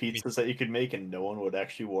mini Me- pizzas that you could make, and no one would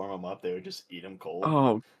actually warm them up. They would just eat them cold.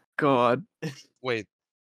 Oh God. Wait,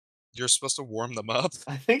 you're supposed to warm them up?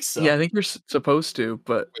 I think so. Yeah, I think you're supposed to,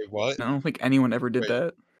 but Wait, what? I don't think anyone ever did Wait,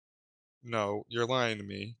 that. no, you're lying to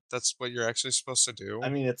me. That's what you're actually supposed to I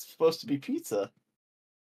do? mean, it's supposed to be pizza.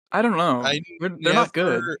 I don't know. I They're not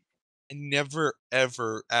good. I never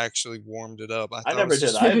ever actually warmed it up. I I thought it never was did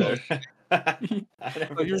just either. supposed I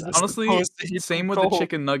never so you're did just either. Honestly, supposed to heat them same with the cold.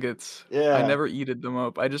 chicken nuggets. I Yeah. never eated them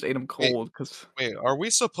up. I just ate them Wait, cold because wait, are we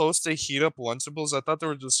supposed to heat up Lunchables? I thought they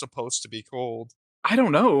were just supposed to be cold. I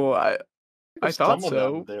don't know. I There's thought some of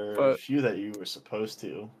them. so, There are a but few that you were supposed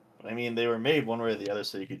to. I mean, they were made one way or the other,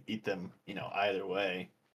 so you could eat them, either way.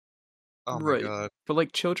 Oh my right. god. But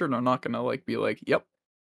like children are not gonna like be like, yep.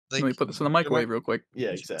 Let Like, me put this in the you're not microwave real quick.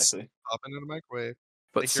 Yeah, just exactly. pop it in the microwave.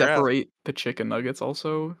 But Like your ass. separate the chicken nuggets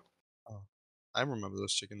also. Oh, I remember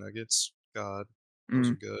those chicken nuggets. God, those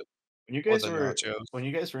are Mm. good. When you Or guys the were nachos. when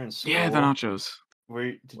you guys were in Yeah, the school,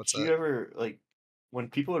 nachos. did What's that? you ever like when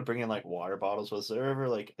people would bring in like water bottles? Was there ever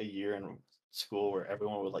like a year in school where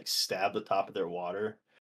everyone would like stab the top of their water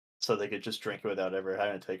so they could just drink it without ever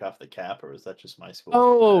having to take off the cap, or was that just my school?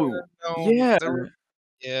 Oh, No, yeah.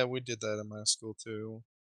 yeah, we did that in my school too.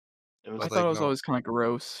 It was I But thought like, it was no, always kind of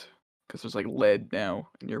gross because there's like lead now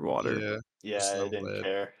in your water. yeah, there's yeah, I no didn't lead.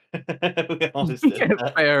 care. We always did Yeah,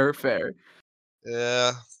 that. fair, fair.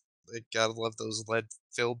 Yeah, they gotta love those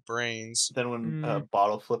lead-filled brains. Then when Mm.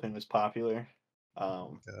 bottle flipping was popular,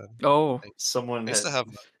 um, God, Oh, I, someone I used had to have.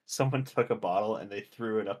 someone took a bottle and they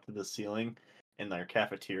threw it up to the ceiling in their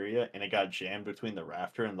cafeteria, and it got jammed between the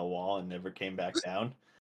rafter and the wall and never came back down.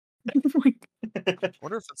 like,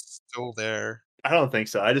 Wonder if it's still there. I don't think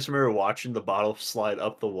so. I just remember watching the bottle slide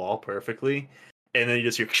up the wall perfectly, and then you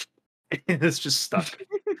just hear, and it's just stuck.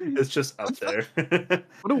 It's just up there.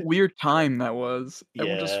 what a weird time that was.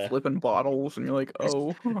 Everyone just Yeah. flipping bottles, and you're like,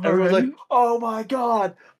 oh, all Everyone's like, right. "Oh my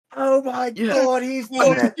god! Oh my Yeah. god! He's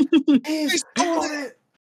What? done it! He's He's doing done it!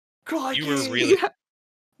 You were Crikey!" really. Yeah.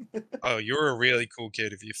 Oh, you were a really cool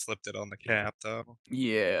kid if you flipped it on the cap, though.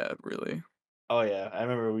 Yeah, really. Oh yeah, I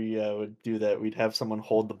remember we would do that. We'd have someone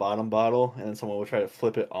hold the bottom bottle, and then someone would try to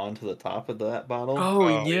flip it onto the top of that bottle. Oh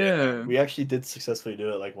Oh yeah, yeah. We actually did successfully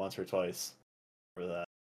do it like once or twice for that.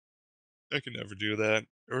 I could never do that.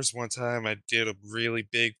 There was one time I did a really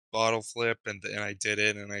big bottle flip, and I did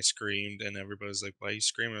it, and I screamed, and everybody was like, "Why are you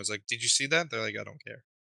screaming?" I was like, "Did you see that?" They're like, "I don't care."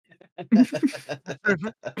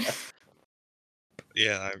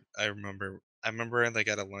 Yeah, I remember. I remember like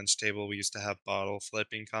at a lunch table, we used to have bottle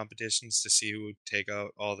flipping competitions to see who would take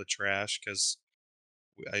out all the trash. Because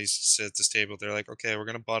I used to sit at this table. They're like, "Okay, we're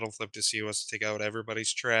gonna bottle flip to see who has to take out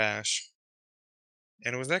everybody's trash."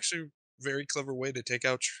 And it was actually a very clever way to take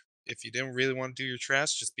out. If you didn't really want to do your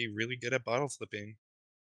trash, just be really good at bottle flipping.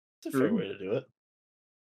 It's a fair True. way to do it.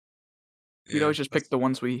 We'd Yeah, always just pick the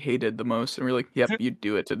ones we hated the most, and we're like, "Yep, you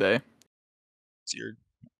do it today." your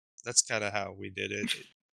that's kind of how we did it.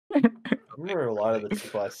 I remember a lot of the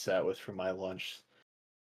people I sat with for my lunch.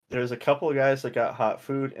 There's a couple of guys that got hot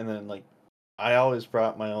food, and then like I always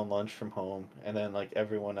brought my own lunch from home, and then like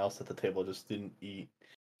everyone else at the table just didn't eat.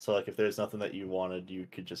 So like if there's nothing that you wanted, you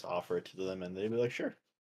could just offer it to them, and they'd be like, "Sure,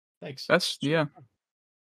 thanks." That's Sure, yeah.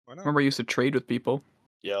 why not? Remember, I used to trade with people.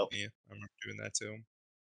 Yep. Yeah, I remember doing that too.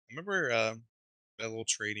 I remember a little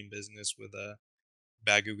trading business with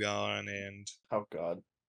Bakugan Oh God,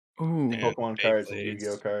 Ooh, and Pokemon cards and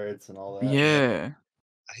Yu-Gi-Oh Beyblades. cards and all that. Yeah, yeah.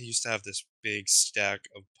 I used to have this big stack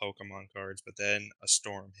of Pokemon cards, but then a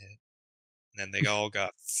storm hit, and then they all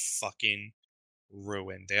got fucking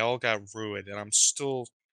ruined. They all got ruined, and I'm still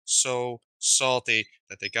so salty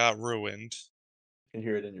that they got ruined. I can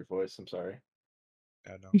hear it in your voice. I'm sorry.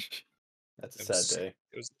 I know. That's a It sad was day.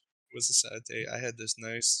 it was a sad day. I had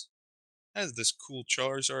this cool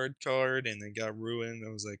Charizard card, and it got ruined.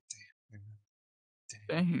 I was like, damn, man,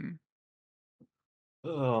 damn. Dang.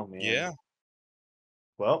 Oh man. Yeah,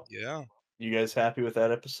 Well, yeah. you guys happy with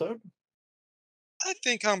that episode? I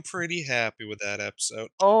think I'm pretty happy with that episode.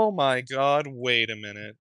 Oh my god, wait a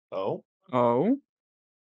minute. Oh, Oh.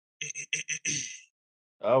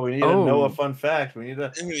 oh, we need a Noah Oh. fun fact. We need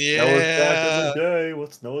a Noah's fact of the Yeah. day.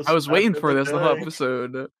 What's Noah's I was fact waiting of for the this the whole day?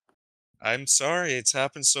 episode. I'm sorry it's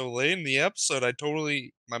happened so late in the episode.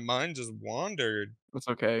 My mind just wandered. That's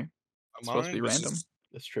okay. It's My supposed to be mind was random. just,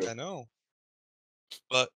 That's true. I know.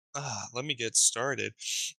 But let me get started.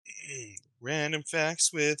 Random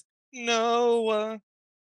facts with Noah.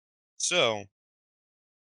 So,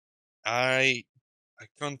 I I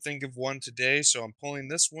couldn't think of one today, so I'm pulling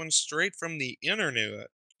this one straight from the internet.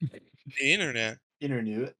 The internet.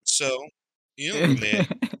 Internet. So, internet.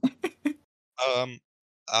 Um,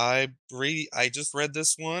 I just read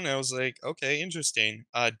this one. I was like, okay, interesting.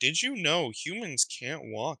 Did you know humans can't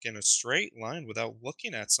walk in a straight line without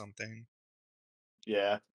looking at something?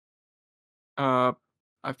 Yeah. uh,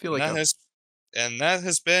 I feel And like that a has and that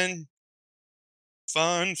has been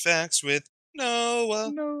fun facts with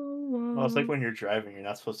Noah. Well, it's like no. when you're driving, you're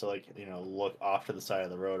not supposed to like look off to the side of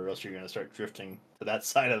the road, or else you're gonna start drifting to that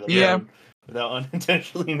side of the Yeah, Yeah, road without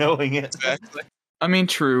unintentionally knowing it. exactly. I mean,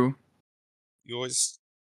 true. You always,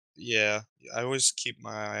 yeah, I always keep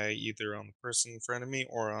my eye either on the person in front of me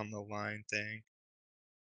or on the line thing,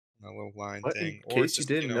 the little line But in thing, or case you just,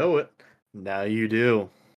 didn't know it, now you do.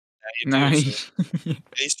 how you do. So, in Nice.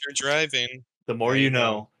 case you're driving, The now more you you know.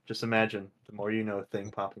 know. Just imagine the more you know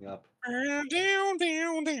thing popping up. Down,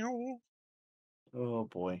 down, down. Oh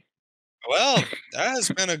boy. Well, that has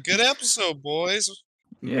been a good episode, boys.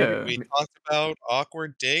 Yeah. We talked about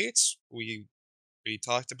awkward dates. We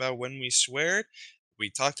talked about when we swear. We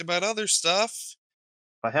talked about other stuff.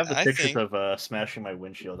 I have the I pictures think. of smashing my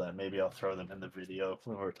windshield. That maybe I'll throw them in the video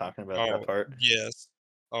when we're talking about that Oh part, yes.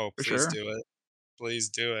 Oh, For please sure. do it. Please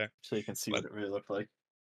do it. so you can see But what it really looked like.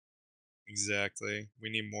 exactly, we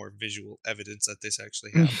need more visual evidence that this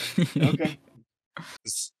actually happened. Okay.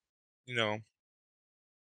 'Cause, you know.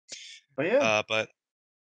 But yeah. Uh, but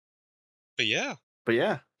but yeah, But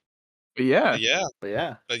yeah. But yeah. but yeah, But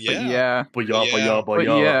yeah. but But yeah, yeah. But but yeah. But yeah. yeah. But But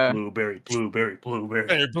yeah. yeah. Blueberry. Blueberry. Blueberry.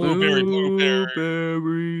 Hey, blueberry, blueberry.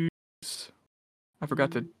 Blueberries. I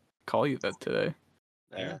forgot to call you that today.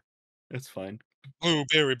 Yeah, It's fine.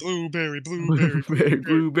 blueberry, blueberry, blueberry, Blueberry,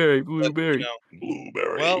 blueberry. blueberry, But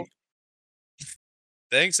blueberry. well, Blueberry.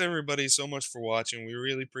 thanks everybody so much for watching. We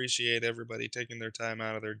really appreciate everybody taking their time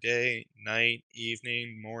out of their day, night,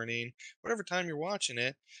 evening, morning, whatever time you're watching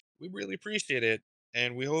it. We really appreciate it.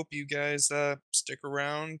 And we hope you guys stick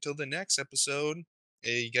around till the next episode.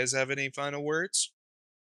 Hey, you guys have any final words?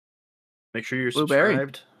 Make sure you're Blueberry.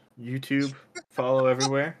 subscribed. YouTube. Follow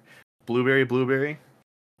everywhere. Blueberry. Blueberry.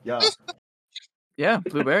 Yeah. Yeah,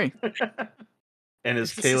 blueberry. And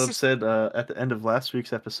as Caleb said at the end of last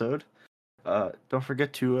week's episode, Don't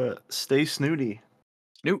forget to stay snooty.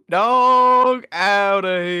 Snoop Dogg out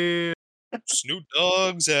of here. Snoop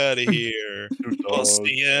Dogg's out of here. Snoop We'll Dogg.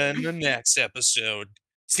 see you in the next episode.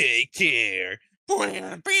 Take care.